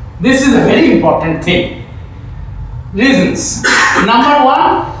 This is a very important thing. Reasons. Number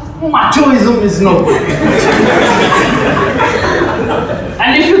 1, machoism is no good.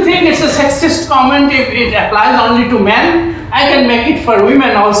 And if you think it's a sexist comment, if it applies only to men, I can make it for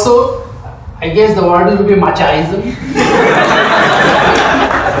women also. I guess the word will be machaism.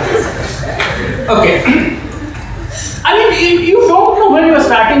 Okay. I mean, you don't know when you are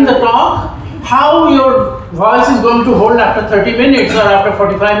starting the talk how your voice is going to hold after 30 minutes or after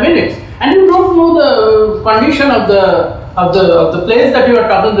 45 minutes, and you don't know the condition of the place that you are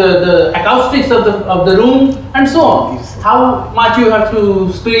talking, the acoustics of the room, and so on. How much you have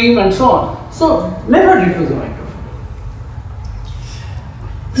to scream and so on. So never refuse the microphone.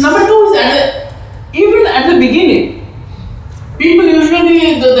 Number two is even at the beginning, people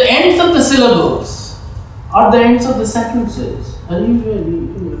usually the ends of the syllables or the ends of the sentences are usually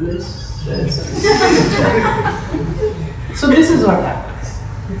less. So this is what happens.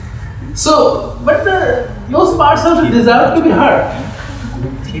 So, but those parts also deserve to be heard.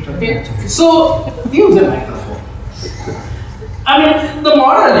 Okay? So use a microphone. I mean, the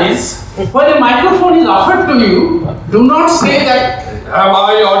moral is, when a microphone is offered to you, do not say that, am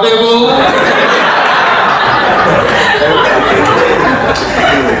I audible?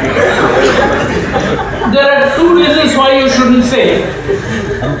 There are two reasons why you shouldn't say it.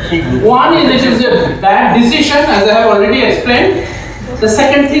 One is it is a bad decision, as I have already explained. The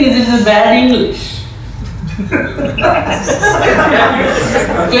second thing is it is bad English.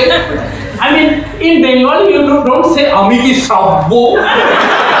 Okay? I mean, in Bengali you don't say Amiki Sabbo.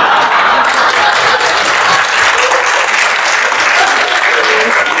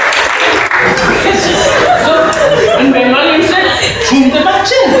 So, in Bengali you say Shunte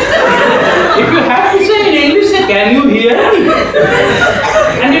Pacchen. If you have to say in English, say, can you hear me?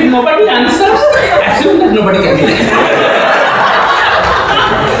 And if nobody answers, assume that nobody can hear you.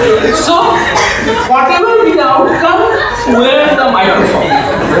 So, whatever be the outcome, wear the microphone.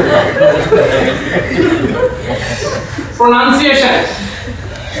 Pronunciation.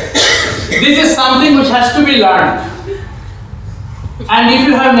 This is something which has to be learned. And if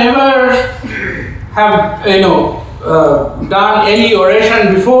you have never done any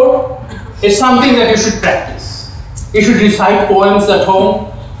oration before, it's something that you should practice. You should recite poems at home,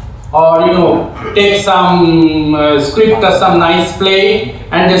 or take some script or some nice play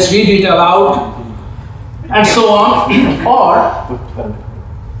and just read it aloud, and so on.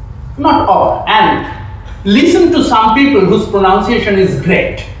 And listen to some people whose pronunciation is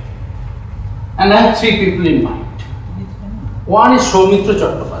great. And I have three people in mind. One is Soumitra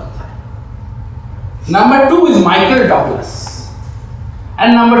Chattopadhyay. Number two is Michael Douglas.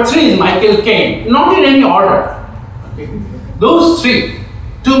 And number three is Michael Caine. Not in any order. Okay. Those three,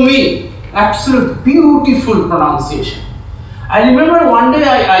 to me, absolute beautiful pronunciation. I remember one day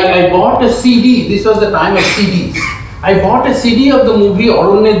I bought a CD. This was the time of CDs. I bought a CD of the movie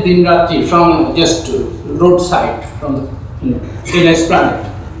Arunne Dinrati from just roadside from in Esplanade.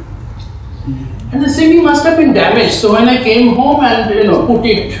 And the CD must have been damaged. So when I came home and put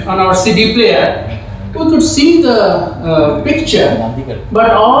it on our CD player, we could see the picture,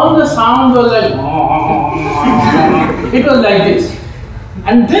 but all the sound was like it was like this.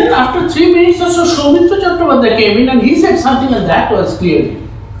 And then after 3 minutes or so, Soumitra Chattopadhyay came in and he said something, and that was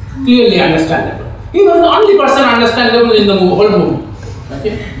clearly understandable. He was the only person understandable in the whole movie.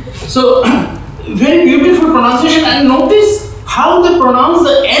 Okay? So, very beautiful pronunciation, and notice how they pronounce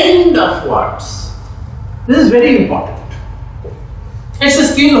the end of words. This is very important. It's a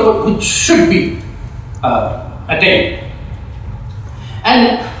skill which should be attained.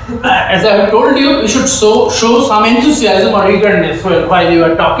 And as I have told you, you should show some enthusiasm or eagerness while you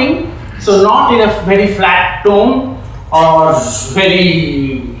are talking. So not in a very flat tone or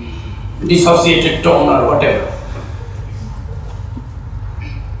very dissociated tone or whatever.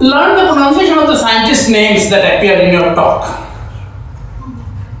 Learn the pronunciation of the scientists' names that appear in your talk.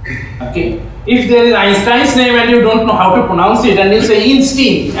 Okay. If there is Einstein's name and you don't know how to pronounce it and you say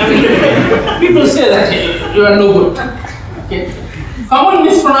Einstein, I mean, people say that you are no good. Okay. Common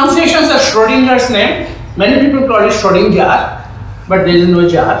mispronunciations are Schrodinger's name. Many people call it Schrodinger, but there is no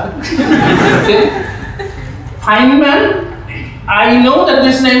jar. Okay. Feynman, I know that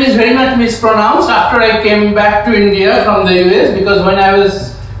this name is very much mispronounced after I came back to India from the US, because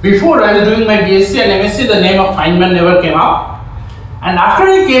before I was doing my BSc and MSc, the name of Feynman never came up. And after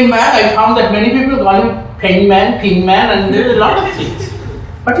I came back, I found that many people call him Feynman, Pingman, and there are a lot of things.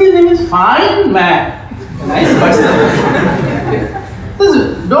 But his name is Feynman. Nice person.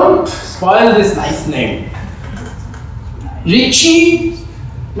 Don't spoil this nice name. Richie,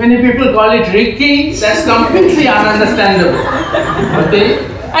 many people call it Ricky, that's completely ununderstandable. Okay?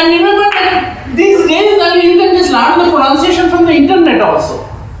 And remember that these days, you can just learn the pronunciation from the internet also.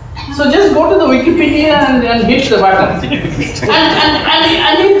 So just go to the Wikipedia and hit the button. And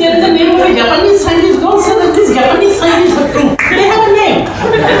if there is a name of a Japanese scientist, don't say that these Japanese scientists are true. They have a name.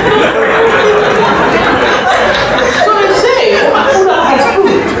 So you say, Makura has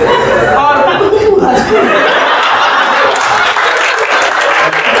true. Or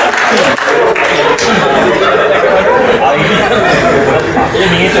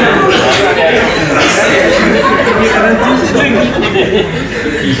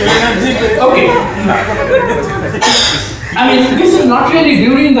Okay. I mean, this is not really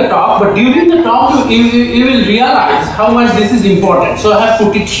during the talk, but during the talk you will realize how much this is important. So I have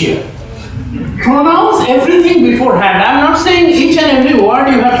put it here. Pronounce everything beforehand. I am not saying each and every word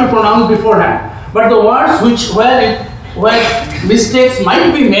you have to pronounce beforehand, but the words where mistakes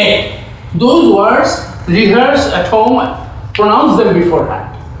might be made, those words rehearse at home, pronounce them beforehand.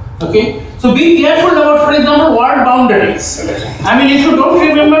 Okay? So be careful about, for example, word boundaries. I mean, if you don't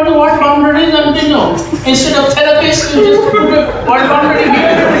remember the word boundaries, then you know, instead of therapist, you just put a word boundary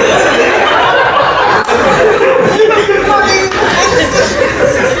here.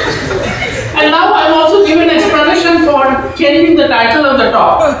 And now I'm also giving an explanation for changing the title of the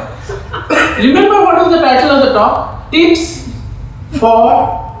talk. Remember what is the title of the talk? Tips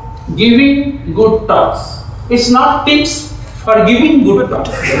for giving good talks. It's not tips for giving good talks.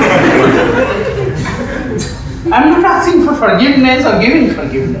 I'm not asking for forgiveness or giving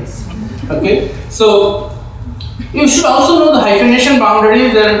forgiveness. Okay? So you should also know the hyphenation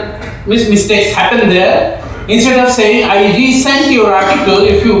boundaries. There mistakes happen there. Instead of saying I resent your article,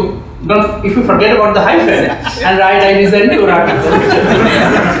 if you forget about the hyphen and write I resent your article,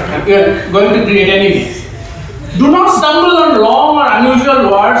 you are going to create enemies. Do not stumble on long or unusual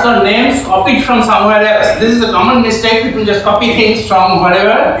words or names copied from somewhere else. This is a common mistake. People just copy things from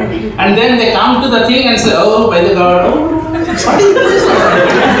wherever and then they come to the thing and say, oh, by the God, what is this?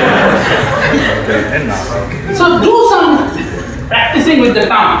 So do some practicing with the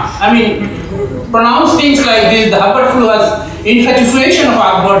tongue. I mean, pronounce things like this. The Hubbard flu has infatuation of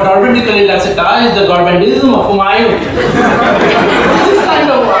Akbar, Darwinical Lassita is the Gorbandism of Humayun. This kind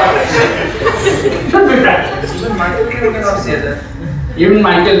of word should be practiced. Even Michael cannot say that. Even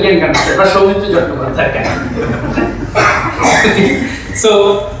Michael can consider, but so with the that can.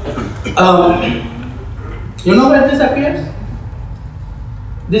 So, you know where this appears?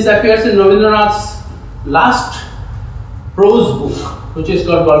 This appears in Rabindranath's last prose book, which is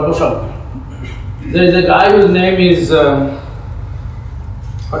called Galpashal. There is a guy whose name is,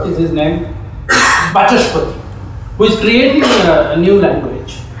 what is his name? Bachashpati, who is creating a new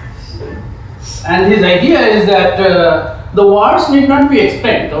language. And his idea is that the words need not be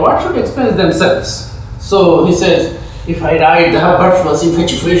explained, the words should express themselves. So he says, if I write the Hubbard was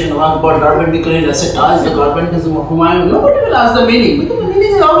infatuation of Akbar, Darwinical Lassita is the Gorbandism of Humayun, nobody will ask the meaning, because the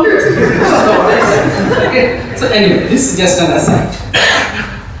meaning is obvious. Okay. So anyway, this is just an aside.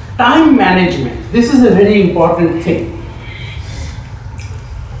 Time management, this is a very important thing.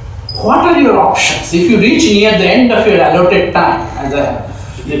 What are your options? If you reach near the end of your allotted time, as I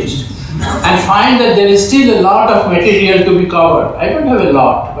have reached, and find that there is still a lot of material to be covered. I don't have a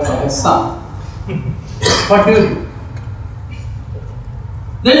lot, but I have some. What do you do?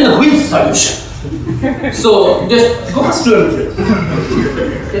 There is a whiz solution. So just go straight.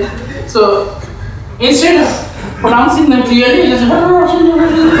 So instead of pronouncing them clearly, just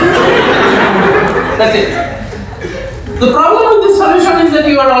that's it. The problem with this solution is that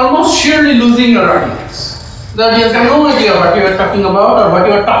you are almost surely losing your audience. The audience have no idea what you are talking about or what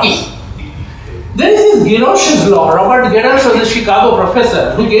you are talking. There is this Gerosh's law. Robert Gerosh was a Chicago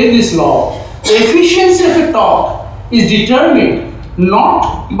professor who gave this law. The efficiency of a talk is determined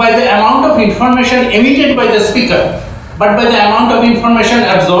not by the amount of information emitted by the speaker, but by the amount of information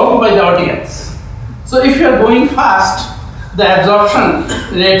absorbed by the audience. So if you are going fast, the absorption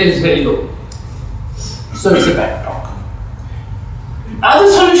rate is very low. So it's a bad talk. Other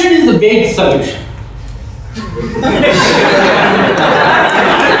solution is the bait solution.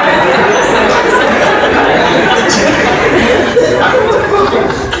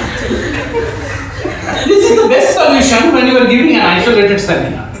 This is the best solution when you are giving an isolated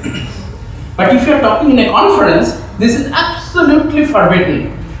seminar. But if you are talking in a conference, this is absolutely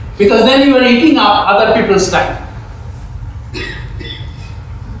forbidden, because then you are eating up other people's time.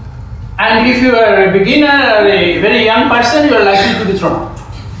 And if you are a beginner or a very young person, you are likely to be thrown out.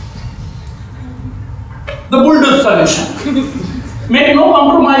 The bulldoze solution. Make no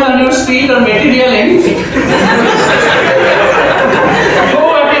compromise on your speed or material, anything.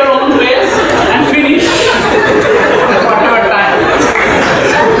 Go at your own pace and finish whatever time.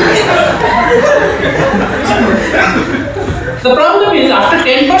 The problem is, after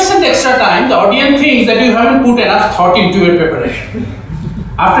 10% extra time, the audience thinks that you haven't put enough thought into your preparation.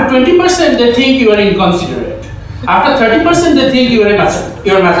 After 20%, they think you are inconsiderate. After 30%, they think you are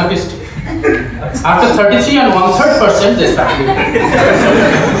masochistic. After 33 and 1/3%, they start doing it.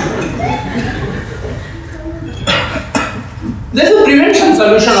 There is a prevention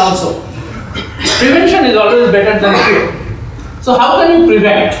solution also. Prevention is always better than cure. So how can you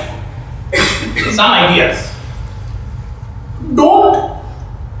prevent? Some ideas. Don't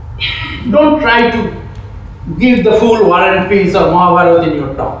don't try to give the full War and Peace or Mahabharata in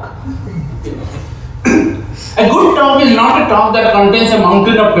your talk. A good talk is not a talk that contains a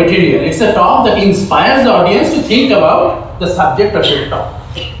mountain of material. It's a talk that inspires the audience to think about the subject of your talk.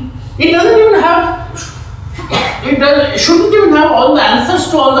 It doesn't even have, shouldn't even have all the answers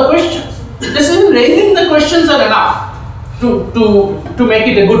to all the questions. Just even raising the questions are enough to make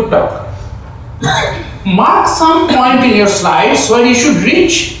it a good talk. Mark some point in your slides where you should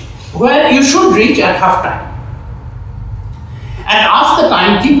reach at half time. And ask the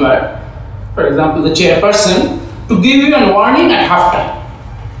timekeeper, for example, the chairperson, to give you a warning at half time.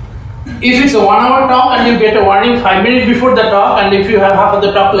 If it's a 1 hour talk and you get a warning 5 minutes before the talk, and if you have half of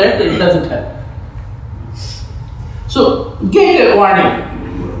the talk left, it doesn't help. So get a warning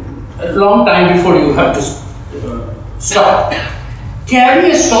a long time before you have to stop.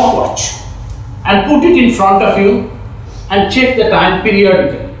 Carry a stopwatch and put it in front of you and check the time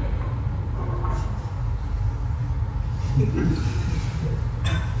periodically.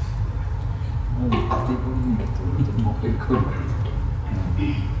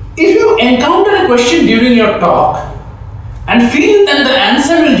 If you encounter a question during your talk and feel that the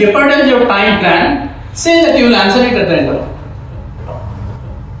answer will jeopardize your time plan, say that you will answer it at the end of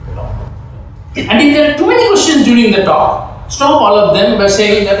it. And if there are too many questions during the talk, stop all of them by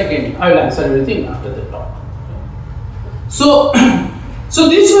saying that again, I will answer everything after the talk. So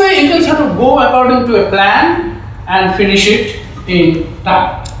this way you can sort of go according to a plan and finish it in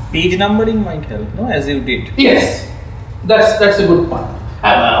time. Page numbering might help, no? As you did. Yes, that's a good point.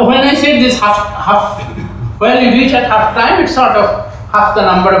 When I said this when you reach at half time, it's sort of half the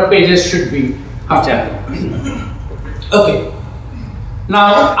number of pages should be half chapter. Okay.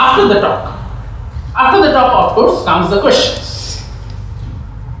 Now after the talk, of course, comes the questions.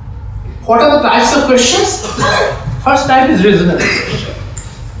 What are the types of questions? First type is reasonable question.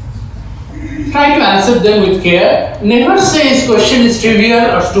 Try to answer them with care. Never say his question is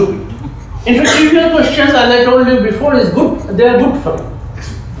trivial or stupid. In fact, trivial questions, as I told you before, is good. They are good for you.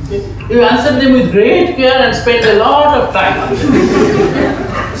 You answer them with great care and spend a lot of time on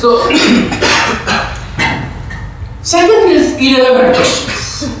them. So, second is irrelevant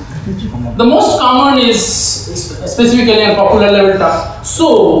questions. The most common is specifically on popular level task.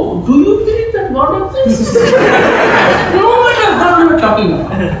 So, do you believe that God exists? No matter what you are talking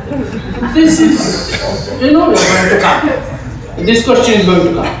about. This is, you know, going to come. This question is going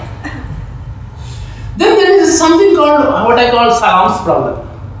to come. Then there is something called what I call Salam's problem.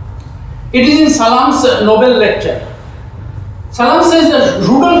 It is in Salam's Nobel lecture. Salam says that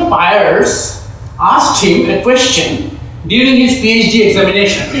Rudolf Peierls asked him a question during his PhD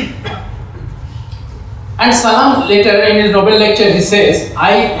examination. And Salam later in his Nobel lecture he says,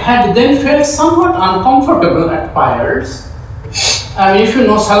 I had then felt somewhat uncomfortable at Peierls. I mean, if you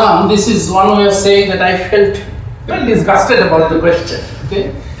know Salam, this is one way of saying that I felt disgusted about the question.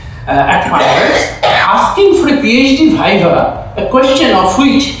 Okay? At Peierls, asking for a PhD viva, a question of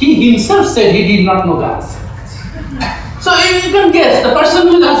which he himself said he did not know the answer. So you can guess, the person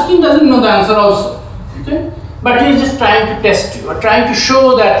who is asking doesn't know the answer also. Okay? But he is just trying to test you, or trying to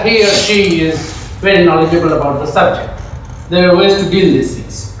show that he or she is very knowledgeable about the subject. There are ways to deal with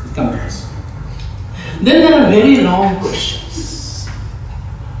these things. Then there are very long questions.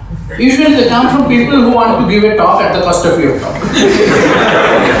 Usually they come from people who want to give a talk at the cost of your talk.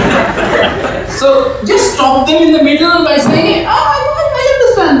 So just stop them in the middle by saying, I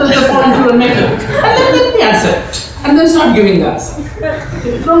understand that's the point you are making. And then let me answer it. And then start giving the answer.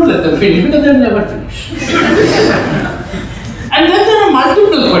 Don't let them finish because they'll never finish. And then there are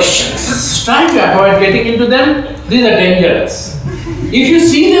multiple questions. Try to avoid getting into them. These are dangerous. If you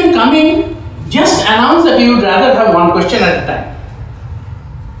see them coming, just announce that you would rather have one question at a time.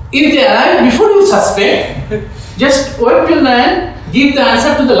 If they arrive before you suspect, just wait till the end, give the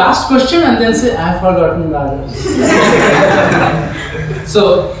answer to the last question and then say, I have forgotten the others.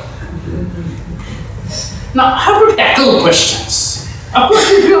 So, now how to tackle questions? Of course,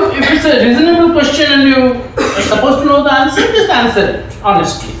 if it's a reasonable question and you are supposed to know the answer, just answer it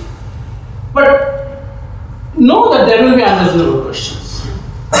honestly. But know that there will be unreasonable questions.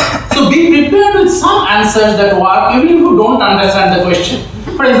 So be prepared with some answers that work even if you don't understand the question.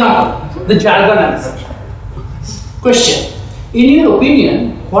 For example, the jargon answer. Question. In your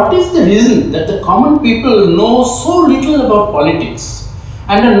opinion, what is the reason that the common people know so little about politics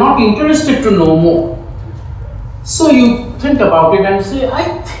and are not interested to know more? So you think about it and say,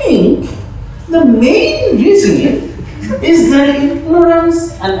 I think the main reason is their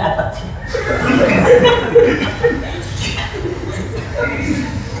ignorance and apathy.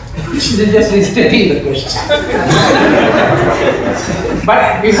 Just restating the question.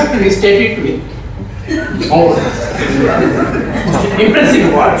 But you have to restate it with more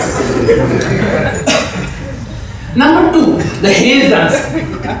impressive words. Number 2, the hazed answer.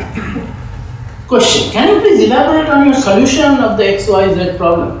 Question: can you please elaborate on your solution of the XYZ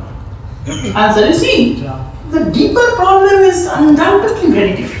problem? Answer: you see, the deeper problem is undoubtedly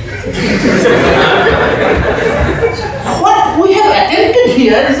very difficult. What we have attempted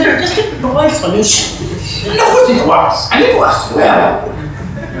here is just to provide solution. And of course it works, and it works well.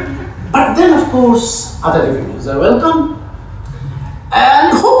 But then of course other difficulties are welcome,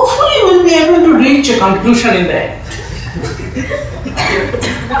 and hopefully we'll be able to reach a conclusion in the end.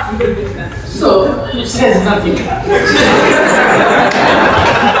 So it says nothing.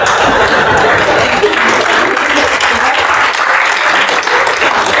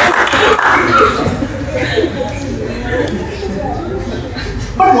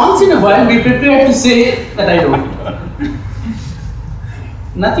 But once in a while be prepared to say that I don't know.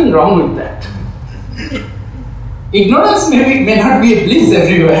 Nothing wrong with that. Ignorance may not be a bliss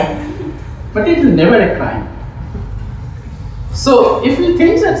everywhere, but it is never a crime. So if you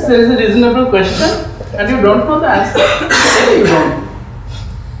think that there is a reasonable question and you don't know the answer, then you don't know.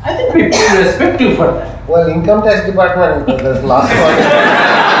 I think people will respect you for that. Well, income tax department, the last one.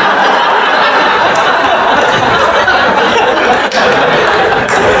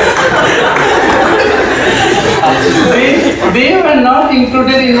 They were not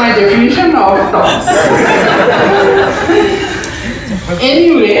included in my definition of talks.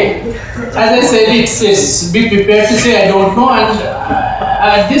 Anyway, as I said, it's be prepared to say I don't know, and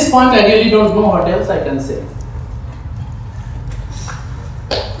at this point I really don't know what else I can say.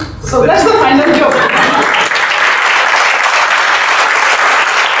 So that's the final joke.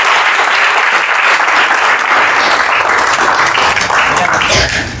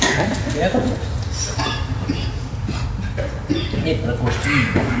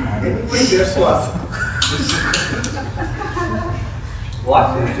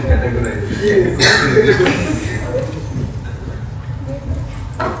 What?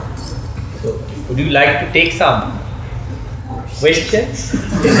 Would you like to take some questions?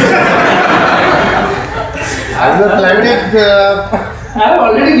 As a climate, I have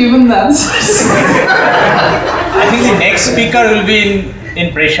already given the answers. I think the next speaker will be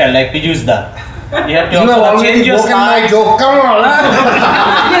in pressure, like Piyush Da. You have to you have also already change your broken my slides. joke. Come on.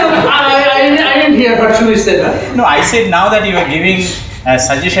 I didn't hear what you said. No, I said now that you are giving a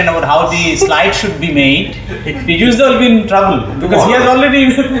suggestion about how the slide should be made, Piyush Da will be in trouble because he has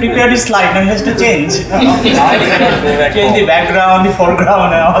already prepared his slide. Now he has to change. Change the background, the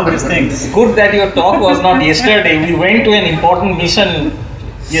foreground, and all these things. Good that your talk was not yesterday. We went to an important mission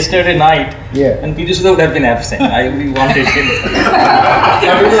yesterday night, and Piyush Da would have been absent. We wanted him.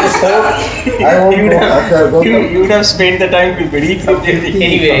 You would have spent the time to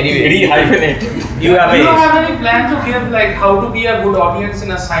rehyphenate. You don't have any plan to give like how to be a good audience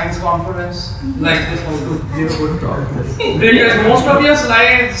in a science conference, like this, how to give a good talk? Because most of your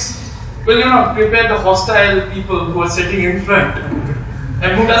slides will prepare the hostile people who are sitting in front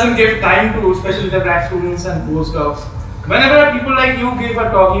and who doesn't give time to, especially the grad students and postdocs. Whenever people like you give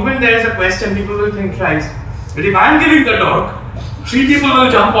a talk, even there is a question, people will think twice. But if I am giving the talk, 3 people will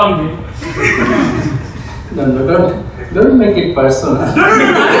jump on me. No, don't make it personal.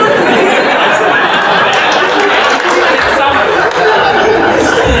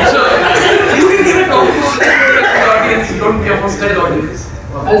 So, you can give a talk to the audience, don't be a hostile audience.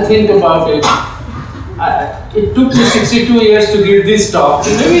 I'll think about it. It took me 62 years to give this talk.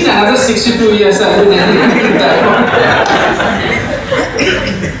 Maybe in another 62 years I will give that one.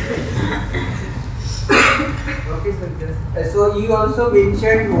 Okay, sir. So you also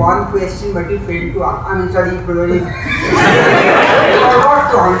mentioned one question, but you failed to answer. I mean, sorry, you probably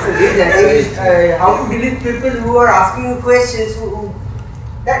forgot to answer it. That is, how to deal with people who are asking you questions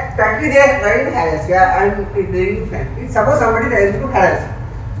that frankly they are trying to harass. Yeah, I'm very frankly. Suppose somebody tries to harass,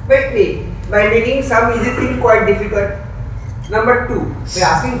 but by making some easy thing quite difficult. Number 2, by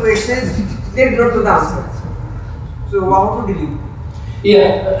asking questions, they do not know the answers. So how to deal with it?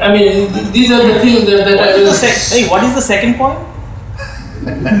 Yeah, I mean, these are the things that I will say. Hey, what is the second point? You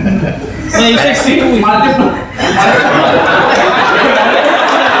can see multiple.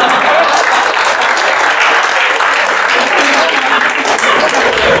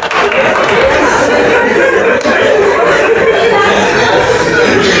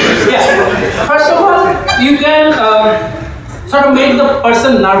 First of all, you can sort of make the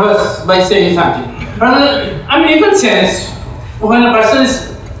person nervous by saying something. I mean, you can sense when a person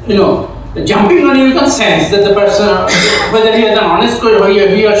is, jumping on you, you can sense that the person, whether he has an honest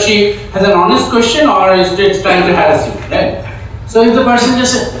question, he or she has an honest question or is trying to harass you, right? So if the person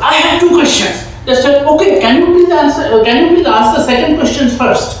just says, I have 2 questions, just say, okay, can you please ask the second question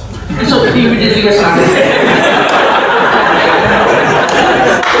first? So he immediately gets an answer.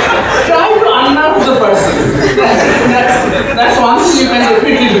 Try to unnerve the person. That's one thing you can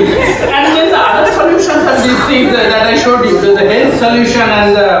definitely do. And then the other solutions are these things that I showed you, the health solution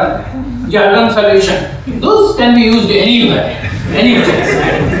and the jargon solution. Those can be used anywhere, anytime.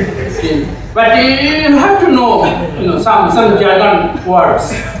 But you have to know, some jargon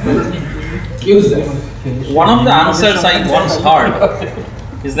words. Use them. One of the answers I once heard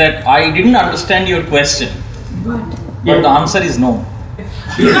is that I didn't understand your question, but the answer is no.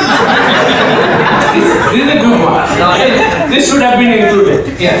 This is a good one. This should have been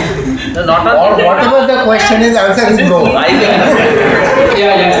included. Yeah. Or whatever the question is, answer is no.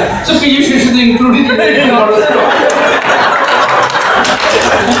 Yeah. So you should include it in order to.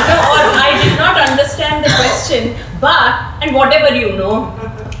 Or I did not understand the question, but and whatever you know.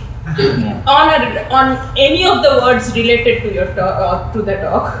 On any of the words related to your talk, to the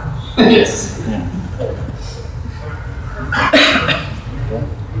talk. Yes.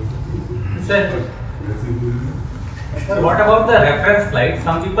 What about the reference slide?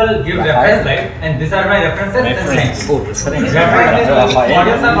 Some people give reference slide, and these are my references. Reference is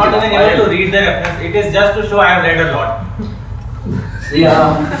audience are not even able to read the reference. It is just to show I have read a lot.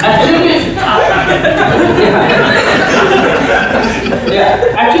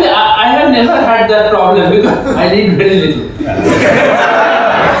 Actually, I have never had that problem because I read very little.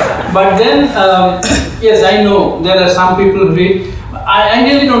 But then, yes, I know there are some people who read. I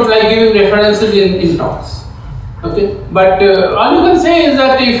really don't like giving references in talks. Okay, but all you can say is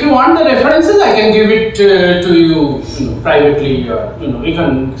that if you want the references, I can give it to you, privately, or you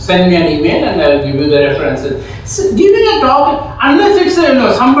can send me an email and I'll give you the references. So giving a talk, unless it's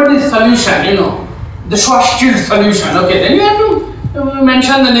somebody's solution, the Schwarzschild solution. Okay, then you have to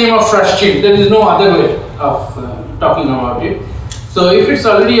mention the name of Schwarzschild. There is no other way of talking about it. So if it's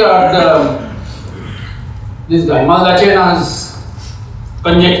already this guy Maldacena's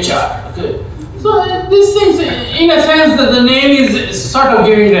conjecture. Okay. So these things, in a sense, that the name is sort of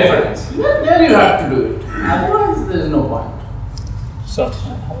giving reference. There you have to do it. Otherwise, there is no point.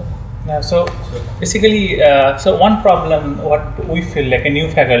 So basically, so one problem what we feel like a new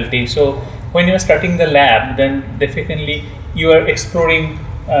faculty. So when you are starting the lab, then definitely you are exploring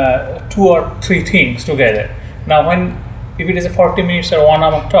 2 or 3 things together. Now, if it is a 40 minutes or 1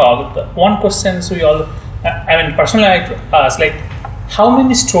 hour talk, the one question we all, personally I ask, like, how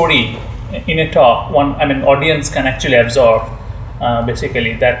many story in a talk audience can actually absorb?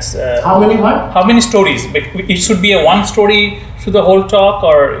 Basically, that's how many what? How many stories? It should be a one story through the whole talk,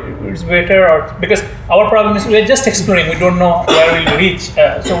 or it's better, or because our problem is we're just exploring. We don't know where we'll reach,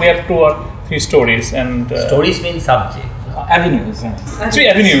 so we have 2 or 3 stories. And stories mean subject. Avenues. 3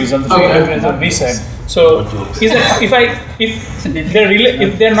 avenues on the 3 avenues on this side. So is that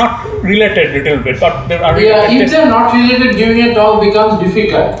if they're not related a little bit, but they are related, if they're not related, giving a talk becomes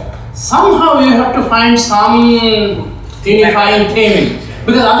difficult. Somehow you have to find some unifying theme,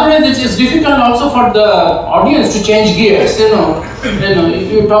 because otherwise it is difficult also for the audience to change gears.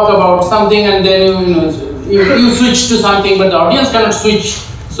 You talk about something and then you switch to something, but the audience cannot switch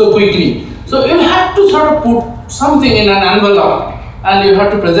so quickly. So you have to sort of put something in an envelope, and you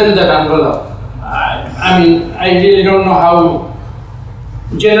have to present that envelope. I really don't know how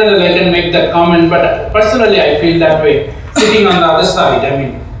general I can make that comment, but personally I feel that way. Sitting on the other side,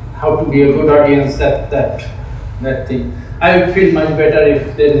 how to be a good audience, that thing. I would feel much better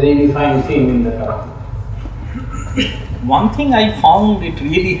if there is a unifying theme in the talk. One thing I found it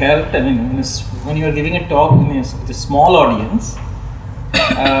really helped, when you are giving a talk in a small audience,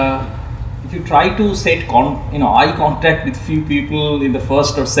 if you try to set eye contact with few people in the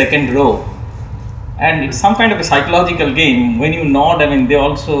first or second row, and it's some kind of a psychological game. When you nod, they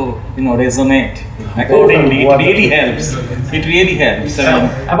also resonate accordingly. It really helps. It really helps.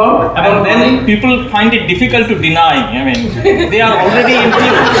 And then people find it difficult to deny. They are already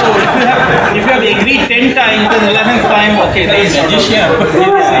influenced. So if you have agreed 10 times, then 11th time, okay, there is magician.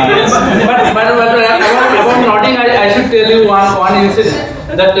 But about nodding, I should tell you one incident.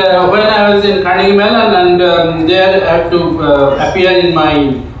 That when I was in Carnegie Mellon, and there I had to appear in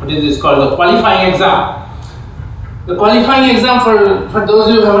my, what is this called, the qualifying exam. The qualifying exam, for those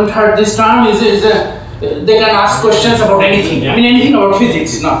who haven't heard this term, is they can ask questions about anything. Anything about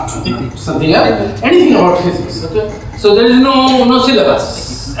physics, not something else. Anything about physics. Okay. So there is no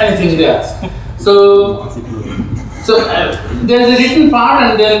syllabus. Anything they ask. So So there is a written part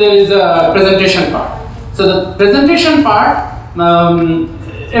and then there is a presentation part. So the presentation part,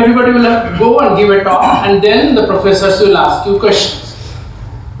 everybody will have to go and give a talk, and then the professors will ask you questions.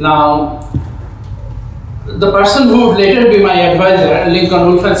 Now, the person who would later be my advisor, Lincoln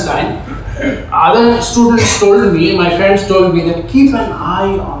Wolfenstein, other students told me, my friends told me that keep an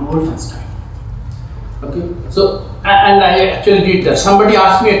eye on Wolfenstein. Okay, so and I actually did that. Somebody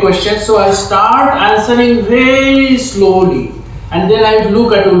asked me a question, so I start answering very slowly, and then I would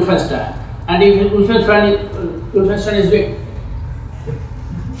look at Wolfenstein, and if Wolfenstein is big,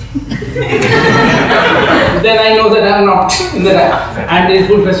 then I know that I am not in the right, and if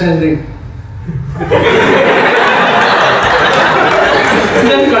Wolfenstein is big.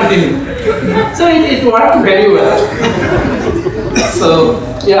 Then continue. So it worked very well. So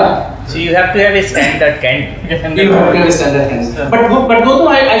yeah. So you have to have a standard kind. You have to have a standard kind. But Gautam,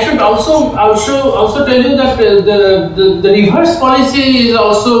 I should also tell you that the reverse policy is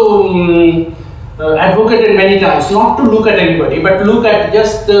also advocated many times. Not to look at everybody, but look at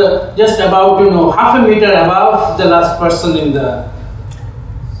just about half a meter above the last person in the.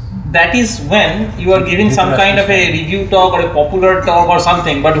 That is when you are giving some kind of a review talk or a popular talk or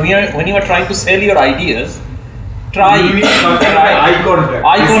something. But when you are trying to sell your ideas, try eye contact.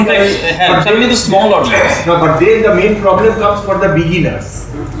 Eye contact helps. Only the small audience. No, but then the main problem comes for the beginners.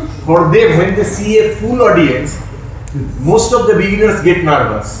 For them, when they see a full audience, most of the beginners get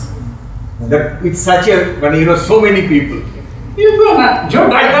nervous. That it's such a so many people. If you are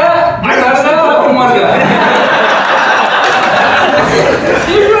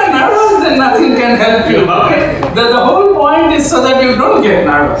nervous, then nothing can help you. Okay? The whole point is so that you don't get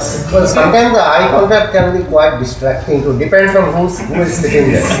nervous. Well, sometimes the eye contact can be quite distracting too. Depends on who is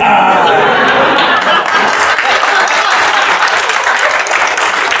sitting there.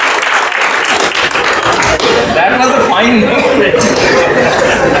 That was a fine note.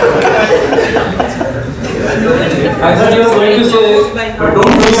 I thought you were going to say, but don't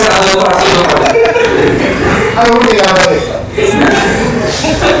do your other parts. I won't be